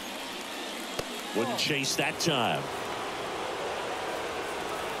 Wouldn't chase that time.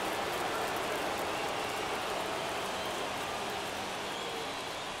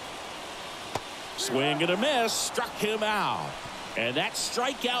 Swing and a miss, struck him out. And that's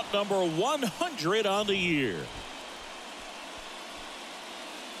strikeout number 100 on the year.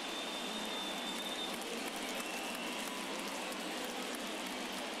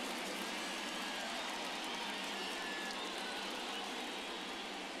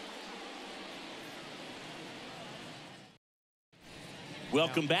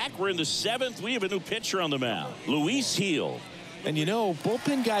 Welcome back. We're in the 7th. We have a new pitcher on the mound, Luis Gil. And you know,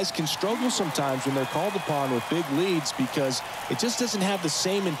 bullpen guys can struggle sometimes when they're called upon with big leads because it just doesn't have the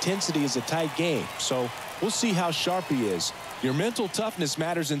same intensity as a tight game. So we'll see how sharp he is. Your mental toughness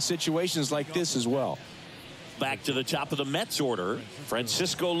matters in situations like this as well. Back to the top of the Mets order.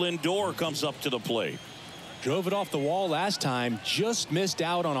 Francisco Lindor comes up to the plate. Drove it off the wall last time, just missed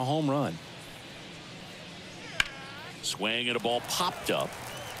out on a home run. Swing and a ball popped up.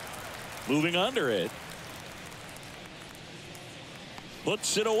 Moving under it.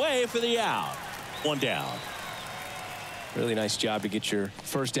 Puts it away for the out. 1 down. Really nice job to get your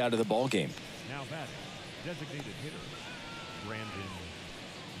first out of the ball game. Now batting, designated hitter, Brandon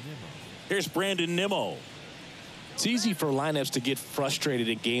Nimmo. Here's Brandon Nimmo. It's easy for lineups to get frustrated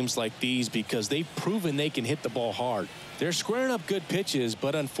in games like these because they've proven they can hit the ball hard. They're squaring up good pitches,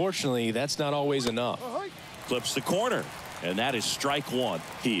 but unfortunately, that's not always enough. Clips the corner, and that is strike 1.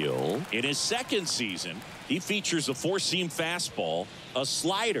 Gil, in his 2nd season, he features a 4-seam fastball, a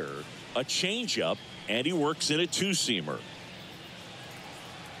slider, a changeup, and he works in a 2-seamer.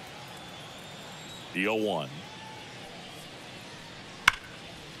 The 0-1.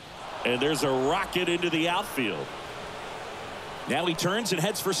 And there's a rocket into the outfield. Now he turns and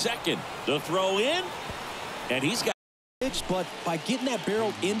heads for second. The throw in, and he's got. But by getting that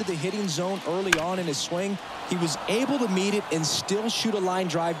barrel into the hitting zone early on in his swing, he was able to meet it and still shoot a line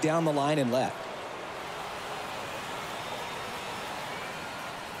drive down the line and left.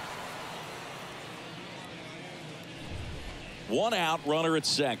 One out, runner at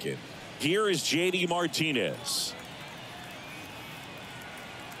second. Here is J.D. Martinez.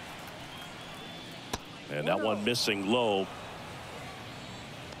 And that one missing low.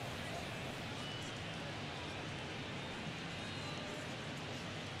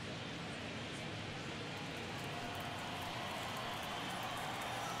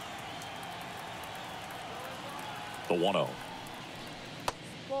 The 1-0.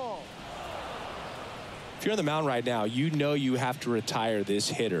 If you're on the mound right now, you know you have to retire this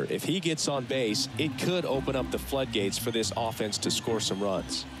hitter. If he gets on base, it could open up the floodgates for this offense to score some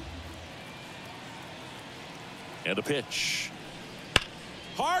runs. And a pitch.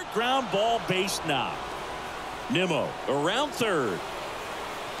 Hard ground ball, base knock. Nimmo around third.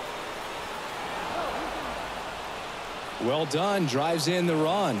 Well done. Drives in the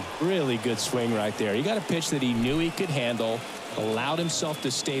run. Really good swing right there. He got a pitch that he knew he could handle, allowed himself to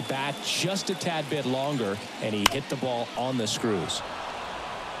stay back just a tad bit longer, and he hit the ball on the screws.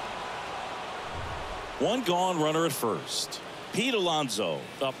 1 gone, runner at first. Pete Alonso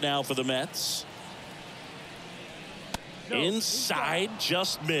up now for the Mets. Inside,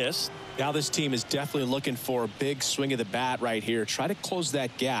 just missed. Now this team is definitely looking for a big swing of the bat right here. Try to close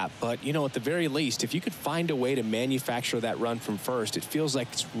that gap. But, you know, at the very least, if you could find a way to manufacture that run from first, it feels like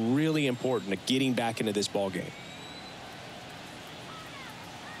it's really important to getting back into this ball game.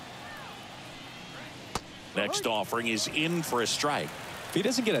 Next offering is in for a strike. If he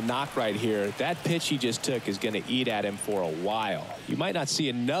doesn't get a knock right here, that pitch he just took is going to eat at him for a while. You might not see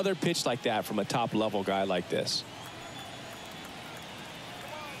another pitch like that from a top-level guy like this.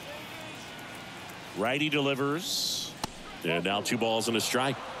 Righty delivers. And now 2 balls and a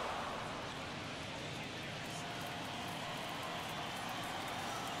strike.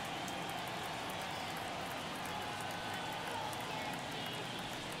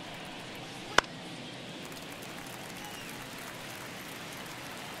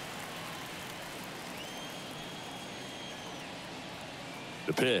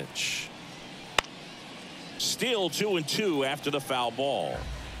 The pitch. Still 2-2 after the foul ball.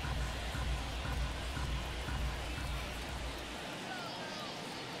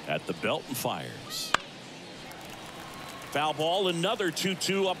 At the belt and fires. Foul ball, another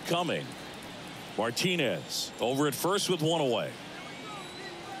 2-2 upcoming. Martinez over at first with one away.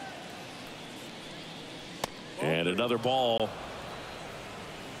 And another ball.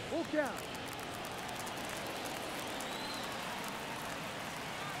 Full count.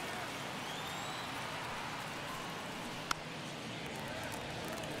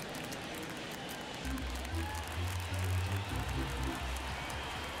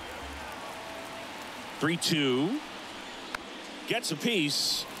 Three-two. Gets a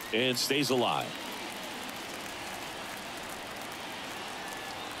piece and stays alive.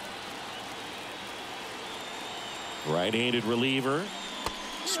 Right-handed reliever.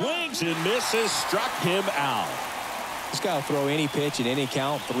 Swings and misses. Struck him out. This guy will throw any pitch at any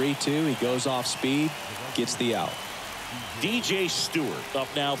count. 3-2. He goes off speed. Gets the out. DJ Stewart up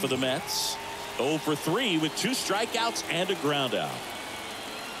now for the Mets. 0 for 3 with 2 strikeouts and a ground out.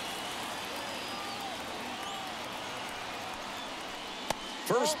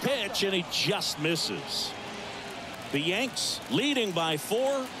 First pitch, and he just misses. The Yanks leading by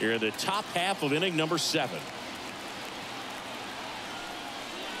 4 here in the top half of inning number 7.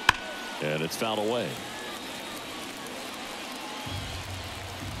 And it's fouled away.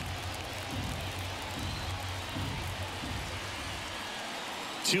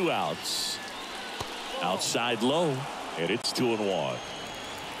 Two outs. Outside low, and it's 2-1.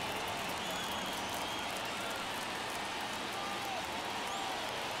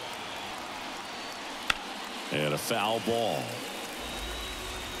 And a foul ball.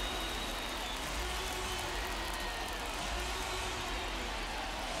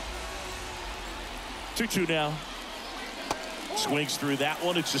 Two now. Swings through that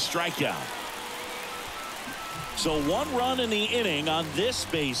one. It's a strikeout. So 1 run in the inning on this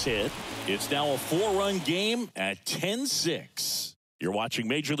base hit. It's now a 4-run game at 10-6. You're watching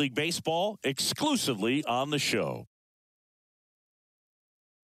Major League Baseball exclusively on the show.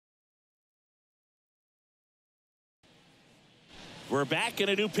 We're back in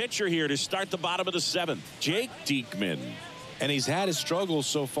a new pitcher here to start the bottom of the 7th. Jake Diekman. And he's had his struggles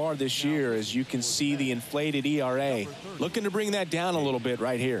so far this year, as you can see the inflated ERA. Looking to bring that down a little bit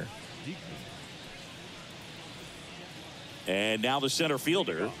right here. And now the center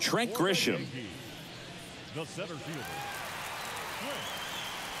fielder, Trent Grisham. The center fielder, Trent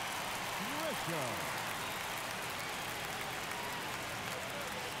Grisham.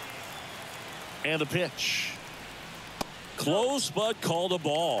 And the pitch. Close, but called a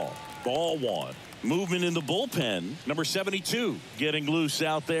ball. Ball 1. Movement in the bullpen. Number 72 getting loose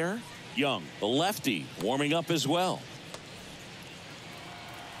out there. Young, the lefty, warming up as well.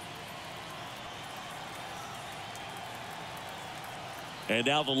 And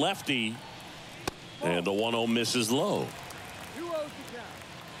now the lefty. And the 1-0 misses low. 2-0 to count.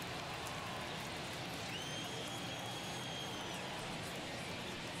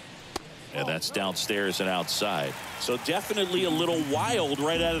 And that's downstairs and outside. So definitely a little wild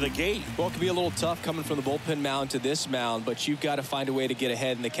right out of the gate. Well, it could be a little tough coming from the bullpen mound to this mound, but you've got to find a way to get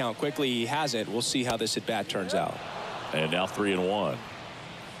ahead in the count quickly. He hasn't. We'll see how this at bat turns out. And now 3-1.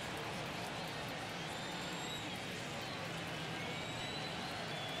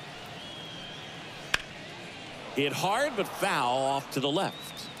 Hit hard but foul off to the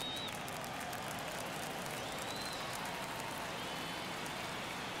left.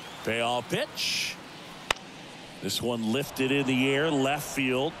 Payoff pitch. This one lifted in the air, left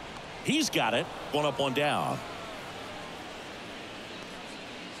field. He's got it. 1 up, 1 down.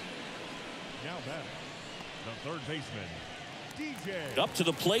 Now batting, the third baseman, DJ. Up to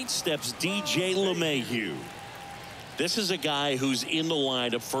the plate steps DJ LeMahieu. This is a guy who's in the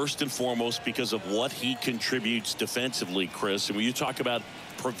lineup first and foremost because of what he contributes defensively, Chris. And when you talk about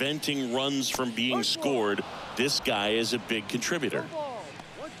preventing runs from being scored, this guy is a big contributor.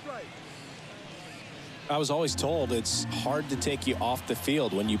 I was always told it's hard to take you off the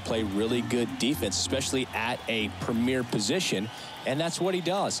field when you play really good defense, especially at a premier position, and that's what he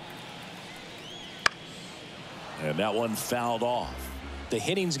does. And that one fouled off. The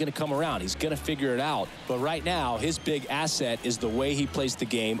hitting's going to come around. He's going to figure it out. But right now, his big asset is the way he plays the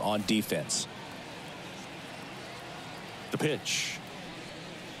game on defense. The pitch.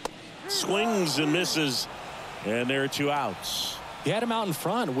 Swings and misses. And there are 2 outs. He had him out in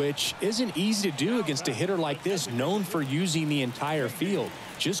front, which isn't easy to do against a hitter like this, known for using the entire field.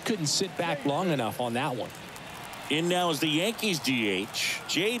 Just couldn't sit back long enough on that one. In now is the Yankees DH,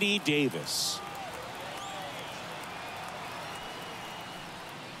 J.D. Davis.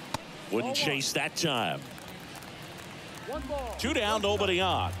 Wouldn't chase that time. 1 ball. 2 down, nobody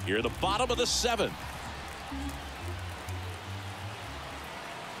on. Here at the bottom of the 7th.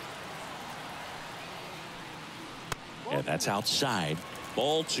 And that's outside.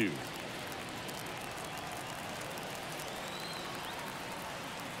 Ball 2.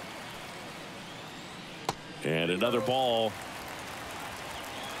 And another ball.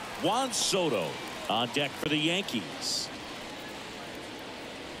 Juan Soto on deck for the Yankees.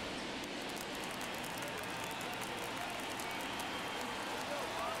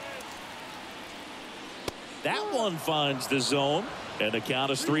 That one finds the zone, and the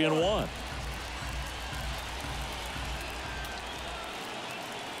count is 3-1.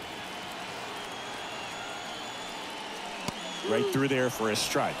 Right through there for a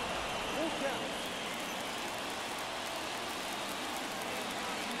strike. Full count.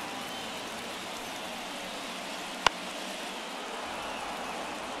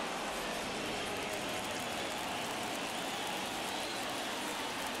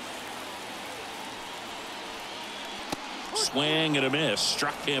 Swing and a miss,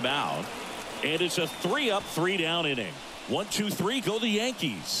 struck him out, and it's a 3-up, 3-down inning. 1, 2, 3 go the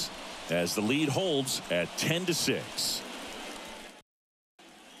Yankees as the lead holds at 10-6.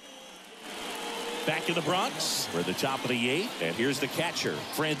 Back in the Bronx, we're at the top of the 8th, and here's the catcher,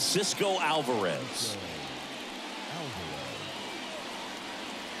 Francisco Alvarez.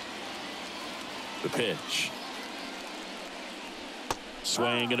 The pitch.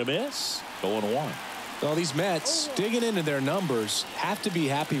 Swing and a miss, 0-1. Well, these Mets, digging into their numbers, have to be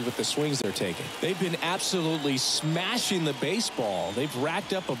happy with the swings they're taking. They've been absolutely smashing the baseball. They've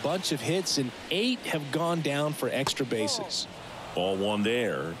racked up a bunch of hits, and 8 have gone down for extra bases. Ball 1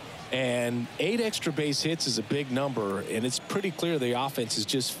 there. And 8 extra base hits is a big number, and it's pretty clear the offense is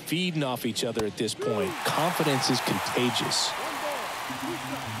just feeding off each other at this point. Confidence is contagious.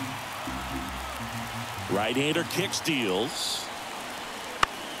 Right-hander kicks, deals.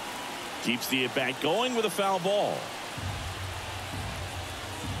 Keeps the at-bat going with a foul ball.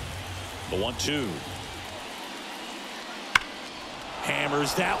 The 1-2.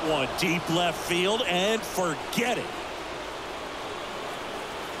 Hammers that one deep left field and forget it.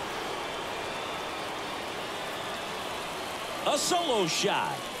 A solo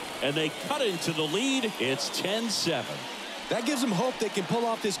shot, and they cut into the lead. It's 10-7. That gives them hope they can pull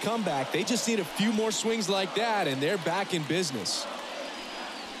off this comeback. They just need a few more swings like that, and they're back in business.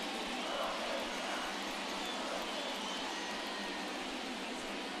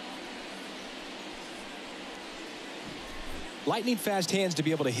 Lightning fast hands to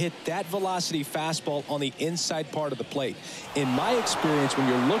be able to hit that velocity fastball on the inside part of the plate. In my experience, when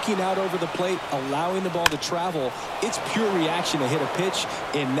you're looking out over the plate, allowing the ball to travel, it's pure reaction to hit a pitch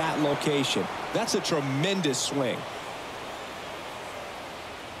in that location. That's a tremendous swing.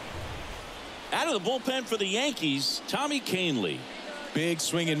 Out of the bullpen for the Yankees, Tommy Kahnle. Big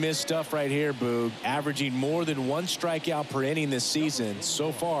swing and miss stuff right here, Boog. Averaging more than 1 strikeout per inning this season.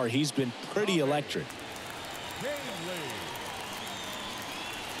 So far, he's been pretty electric.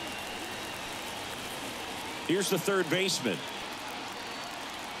 Here's the third baseman.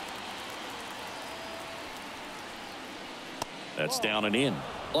 That's down and in.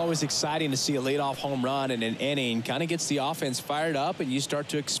 Always exciting to see a leadoff home run in an inning. Kind of gets the offense fired up, and you start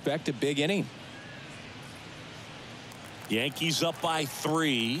to expect a big inning. Yankees up by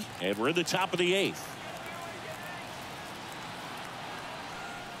 3, and we're at the top of the 8th.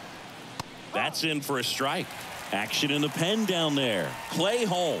 That's in for a strike. Action in the pen down there. Clay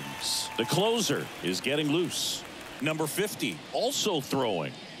Holmes, the closer, is getting loose. Number 50 also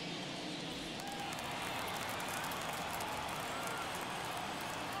throwing.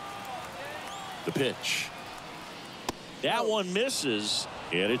 The pitch. That one misses,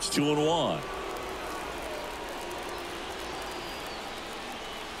 and it's 2-1.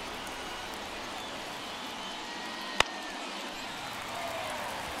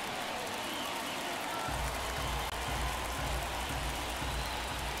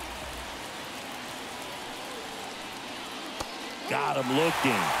 Got him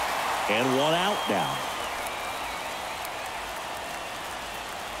looking, and 1 out now.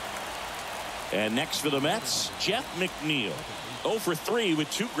 And next for the Mets, Jeff McNeil. 0 for 3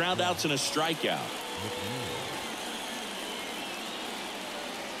 with 2 groundouts and a strikeout.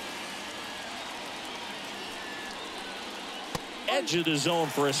 Edge of the zone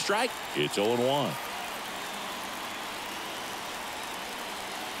for a strike. It's 0-1.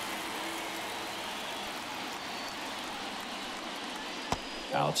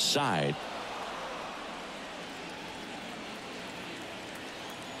 Outside.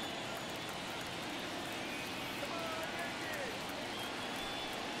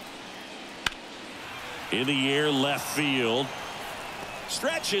 In the air, left field.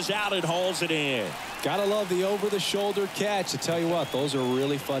 Stretches out and hauls it in. Gotta love the over-the-shoulder catch. I tell you what, those are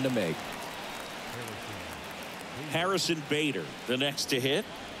really fun to make. Harrison Bader, the next to hit.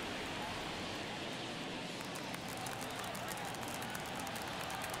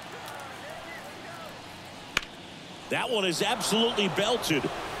 That one is absolutely belted.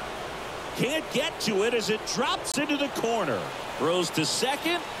 Can't get to it as it drops into the corner. Throws to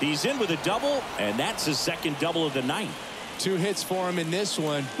second. He's in with a double, and that's his second double of the night. 2 hits for him in this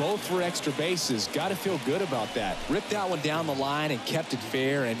one, both for extra bases. Got to feel good about that. Ripped that one down the line and kept it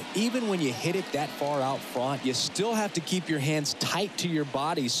fair. And even when you hit it that far out front, you still have to keep your hands tight to your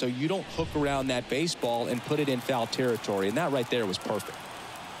body so you don't hook around that baseball and put it in foul territory. And that right there was perfect.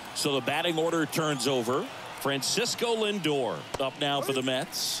 So the batting order turns over. Francisco Lindor up now for the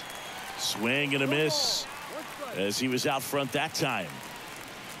Mets. Swing and a miss as he was out front that time.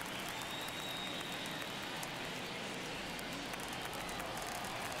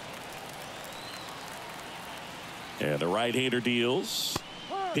 And the right-hander deals.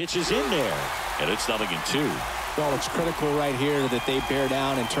 Pitches in there. And it's 0-2. Well, it's critical right here that they bear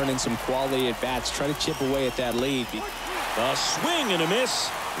down and turn in some quality at-bats. Try to chip away at that lead. A swing and a miss.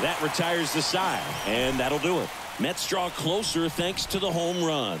 That retires the side. And that'll do it. Mets draw closer thanks to the home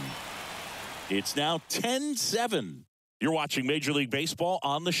run. It's now 10-7. You're watching Major League Baseball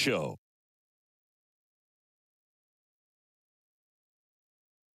on the show.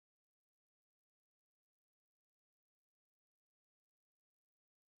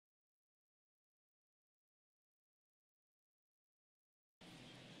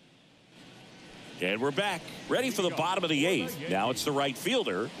 And we're back, ready for the bottom of the 8th. Now it's the right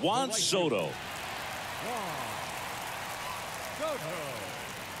fielder, Juan Soto.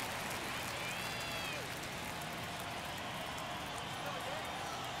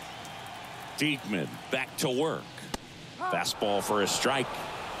 Diekman back to work. Fastball for a strike.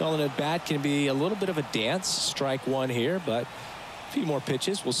 Well, an at-bat can be a little bit of a dance. Strike one here, but a few more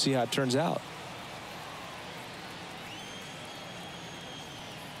pitches. We'll see how it turns out.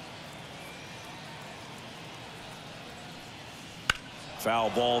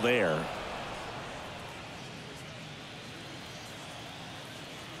 Foul ball there.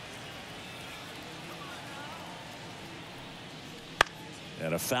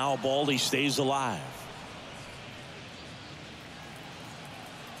 And a foul ball, he stays alive.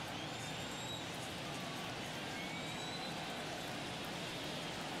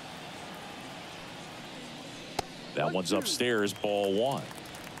 That one's upstairs, ball 1.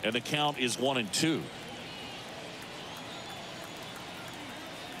 And the count is 1-2.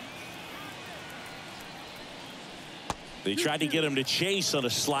 They tried to get him to chase on a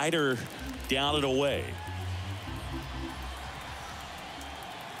slider down and away.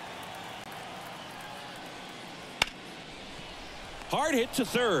 Hard hit to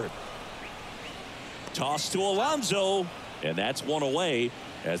third. Toss to Alonso. And that's one away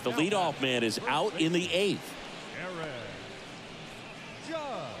as the leadoff man is out in the 8th.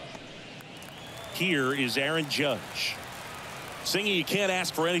 Here is Aaron Judge. Singing, you can't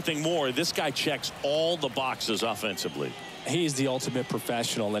ask for anything more. This guy checks all the boxes offensively. He's the ultimate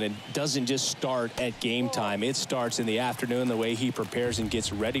professional, and it doesn't just start at game time. It starts in the afternoon, the way he prepares and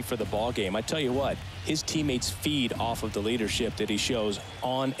gets ready for the ball game. I tell you what, his teammates feed off of the leadership that he shows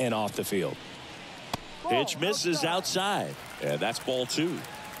on and off the field. Pitch misses outside, and that's ball 2.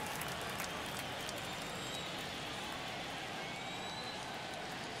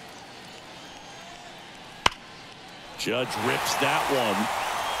 Judge rips that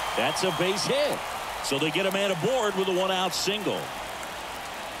one. That's a base hit. So they get a man aboard with a 1-out single.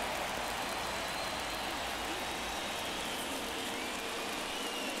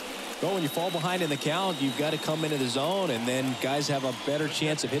 Well, when you fall behind in the count, you've got to come into the zone, and then guys have a better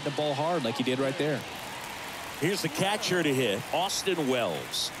chance of hitting the ball hard like he did right there. Here's the catcher to hit, Austin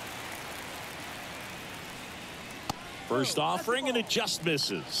Wells. First offering, and it just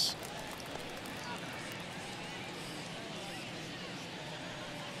misses.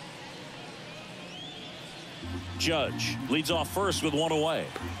 Judge leads off first with 1 away.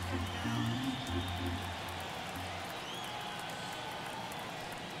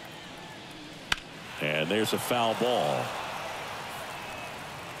 And there's a foul ball.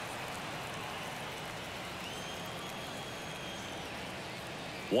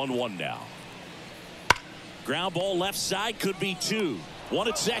 One now. Ground ball left side, could be 2. 1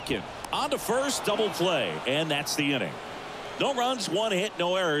 at second. On to first, double play, and that's the inning. No runs, 1 hit,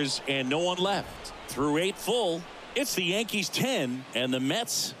 no errors, and no one left. Through 8 full, it's the Yankees 10 and the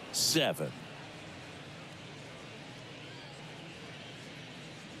Mets 7.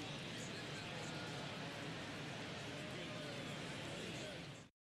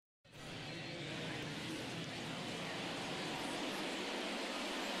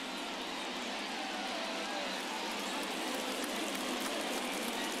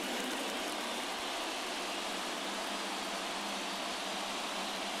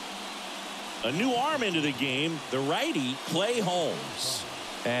 A new arm into the game, the righty, Clay Holmes.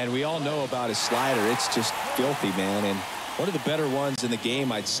 And we all know about his slider. It's just filthy, man. And one of the better ones in the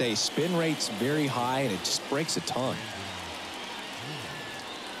game, I'd say. Spin rate's very high, and it just breaks a ton.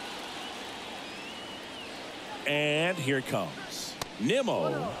 And here it comes.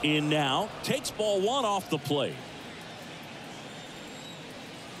 Nimmo in now. Takes ball one off the plate.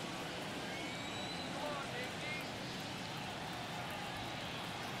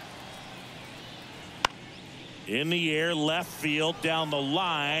 In the air, left field, down the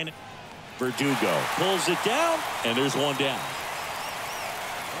line. Verdugo pulls it down, and there's one down.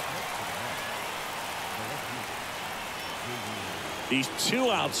 He's 2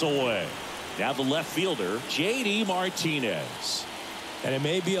 outs away. Now the left fielder, J.D. Martinez. And it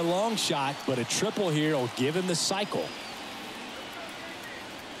may be a long shot, but a triple here will give him the cycle.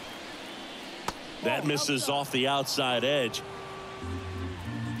 That misses off the outside edge.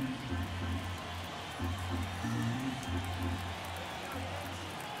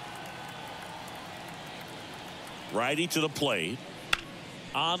 Righty to the plate.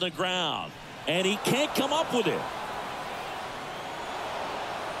 On the ground. And he can't come up with it.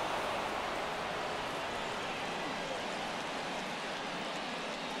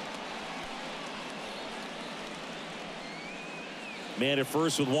 Man at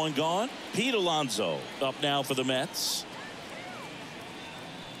first with one gone. Pete Alonso up now for the Mets.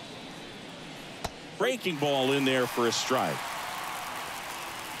 Breaking ball in there for a strike.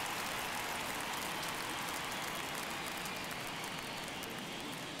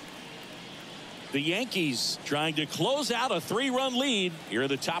 The Yankees trying to close out a 3-run lead here at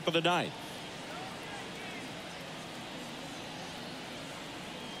the top of the ninth.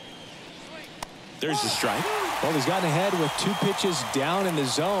 There's the strike. Well, he's gotten ahead with 2 pitches down in the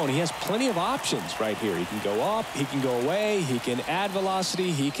zone. He has plenty of options right here. He can go up, he can go away, he can add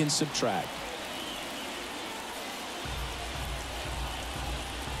velocity, he can subtract.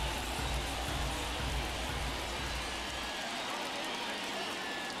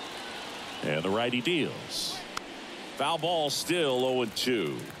 And the righty deals. Foul ball, still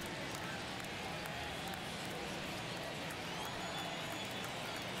 0-2.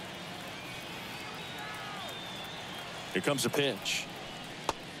 Here comes a pitch.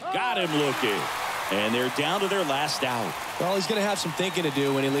 Got him looking. And they're down to their last out. Well, he's going to have some thinking to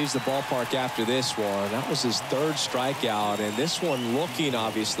do when he leaves the ballpark after this one. That was his 3rd strikeout, and this one looking,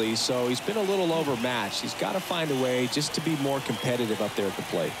 obviously, so he's been a little overmatched. He's got to find a way just to be more competitive up there at the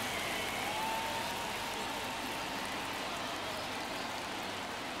plate.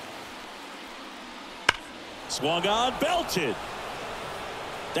 Swung on, belted.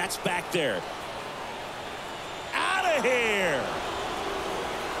 That's back there. Out of here.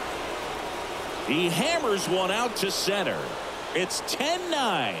 He hammers one out to center. It's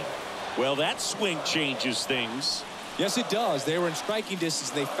 10-9. Well, that swing changes things. Yes, it does. They were in striking distance.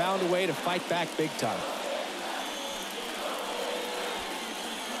 They found a way to fight back big time.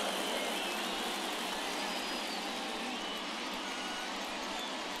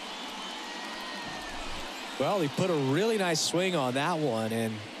 Well, he put a really nice swing on that one,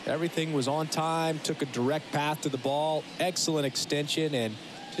 and everything was on time, took a direct path to the ball, excellent extension, and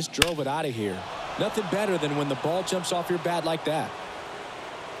just drove it out of here. Nothing better than when the ball jumps off your bat like that.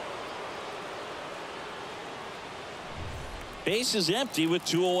 Base is empty with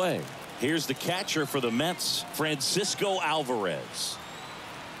 2 away. Here's the catcher for the Mets, Francisco Alvarez.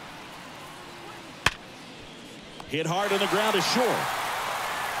 Hit hard on the ground is short.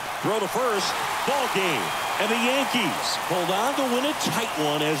 Throw to first. Ball game. And the Yankees hold on to win a tight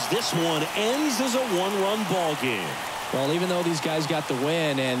one as this one ends as a 1-run ball game. Well, even though these guys got the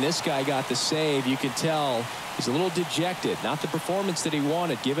win and this guy got the save, you can tell he's a little dejected. Not the performance that he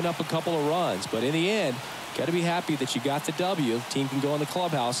wanted, giving up a couple of runs. But in the end, got to be happy that you got the W. The team can go in the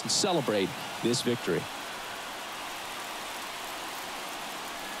clubhouse and celebrate this victory.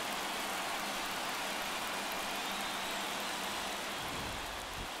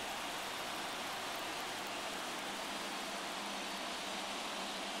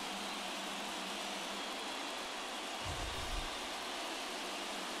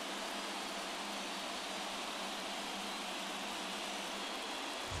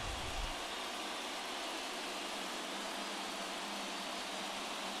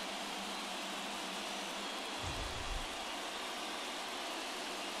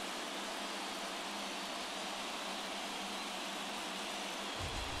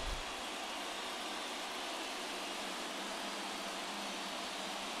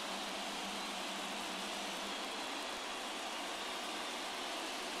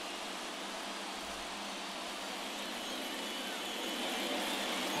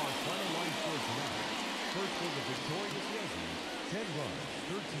 First for the victorious Yankees, 10 runs,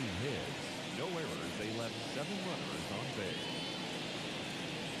 13 hits, no errors. They left 7 runners on base.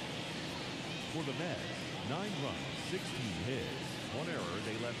 For the Mets, 9 runs, 16 hits, 1 error.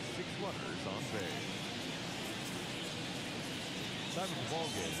 They left 6 runners on base. Time of the ball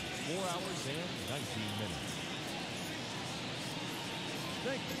game, 4 hours and 19 minutes.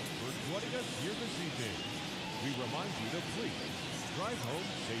 Thank you for joining us here this evening. We remind you to please drive home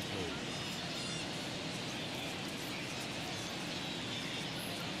safely.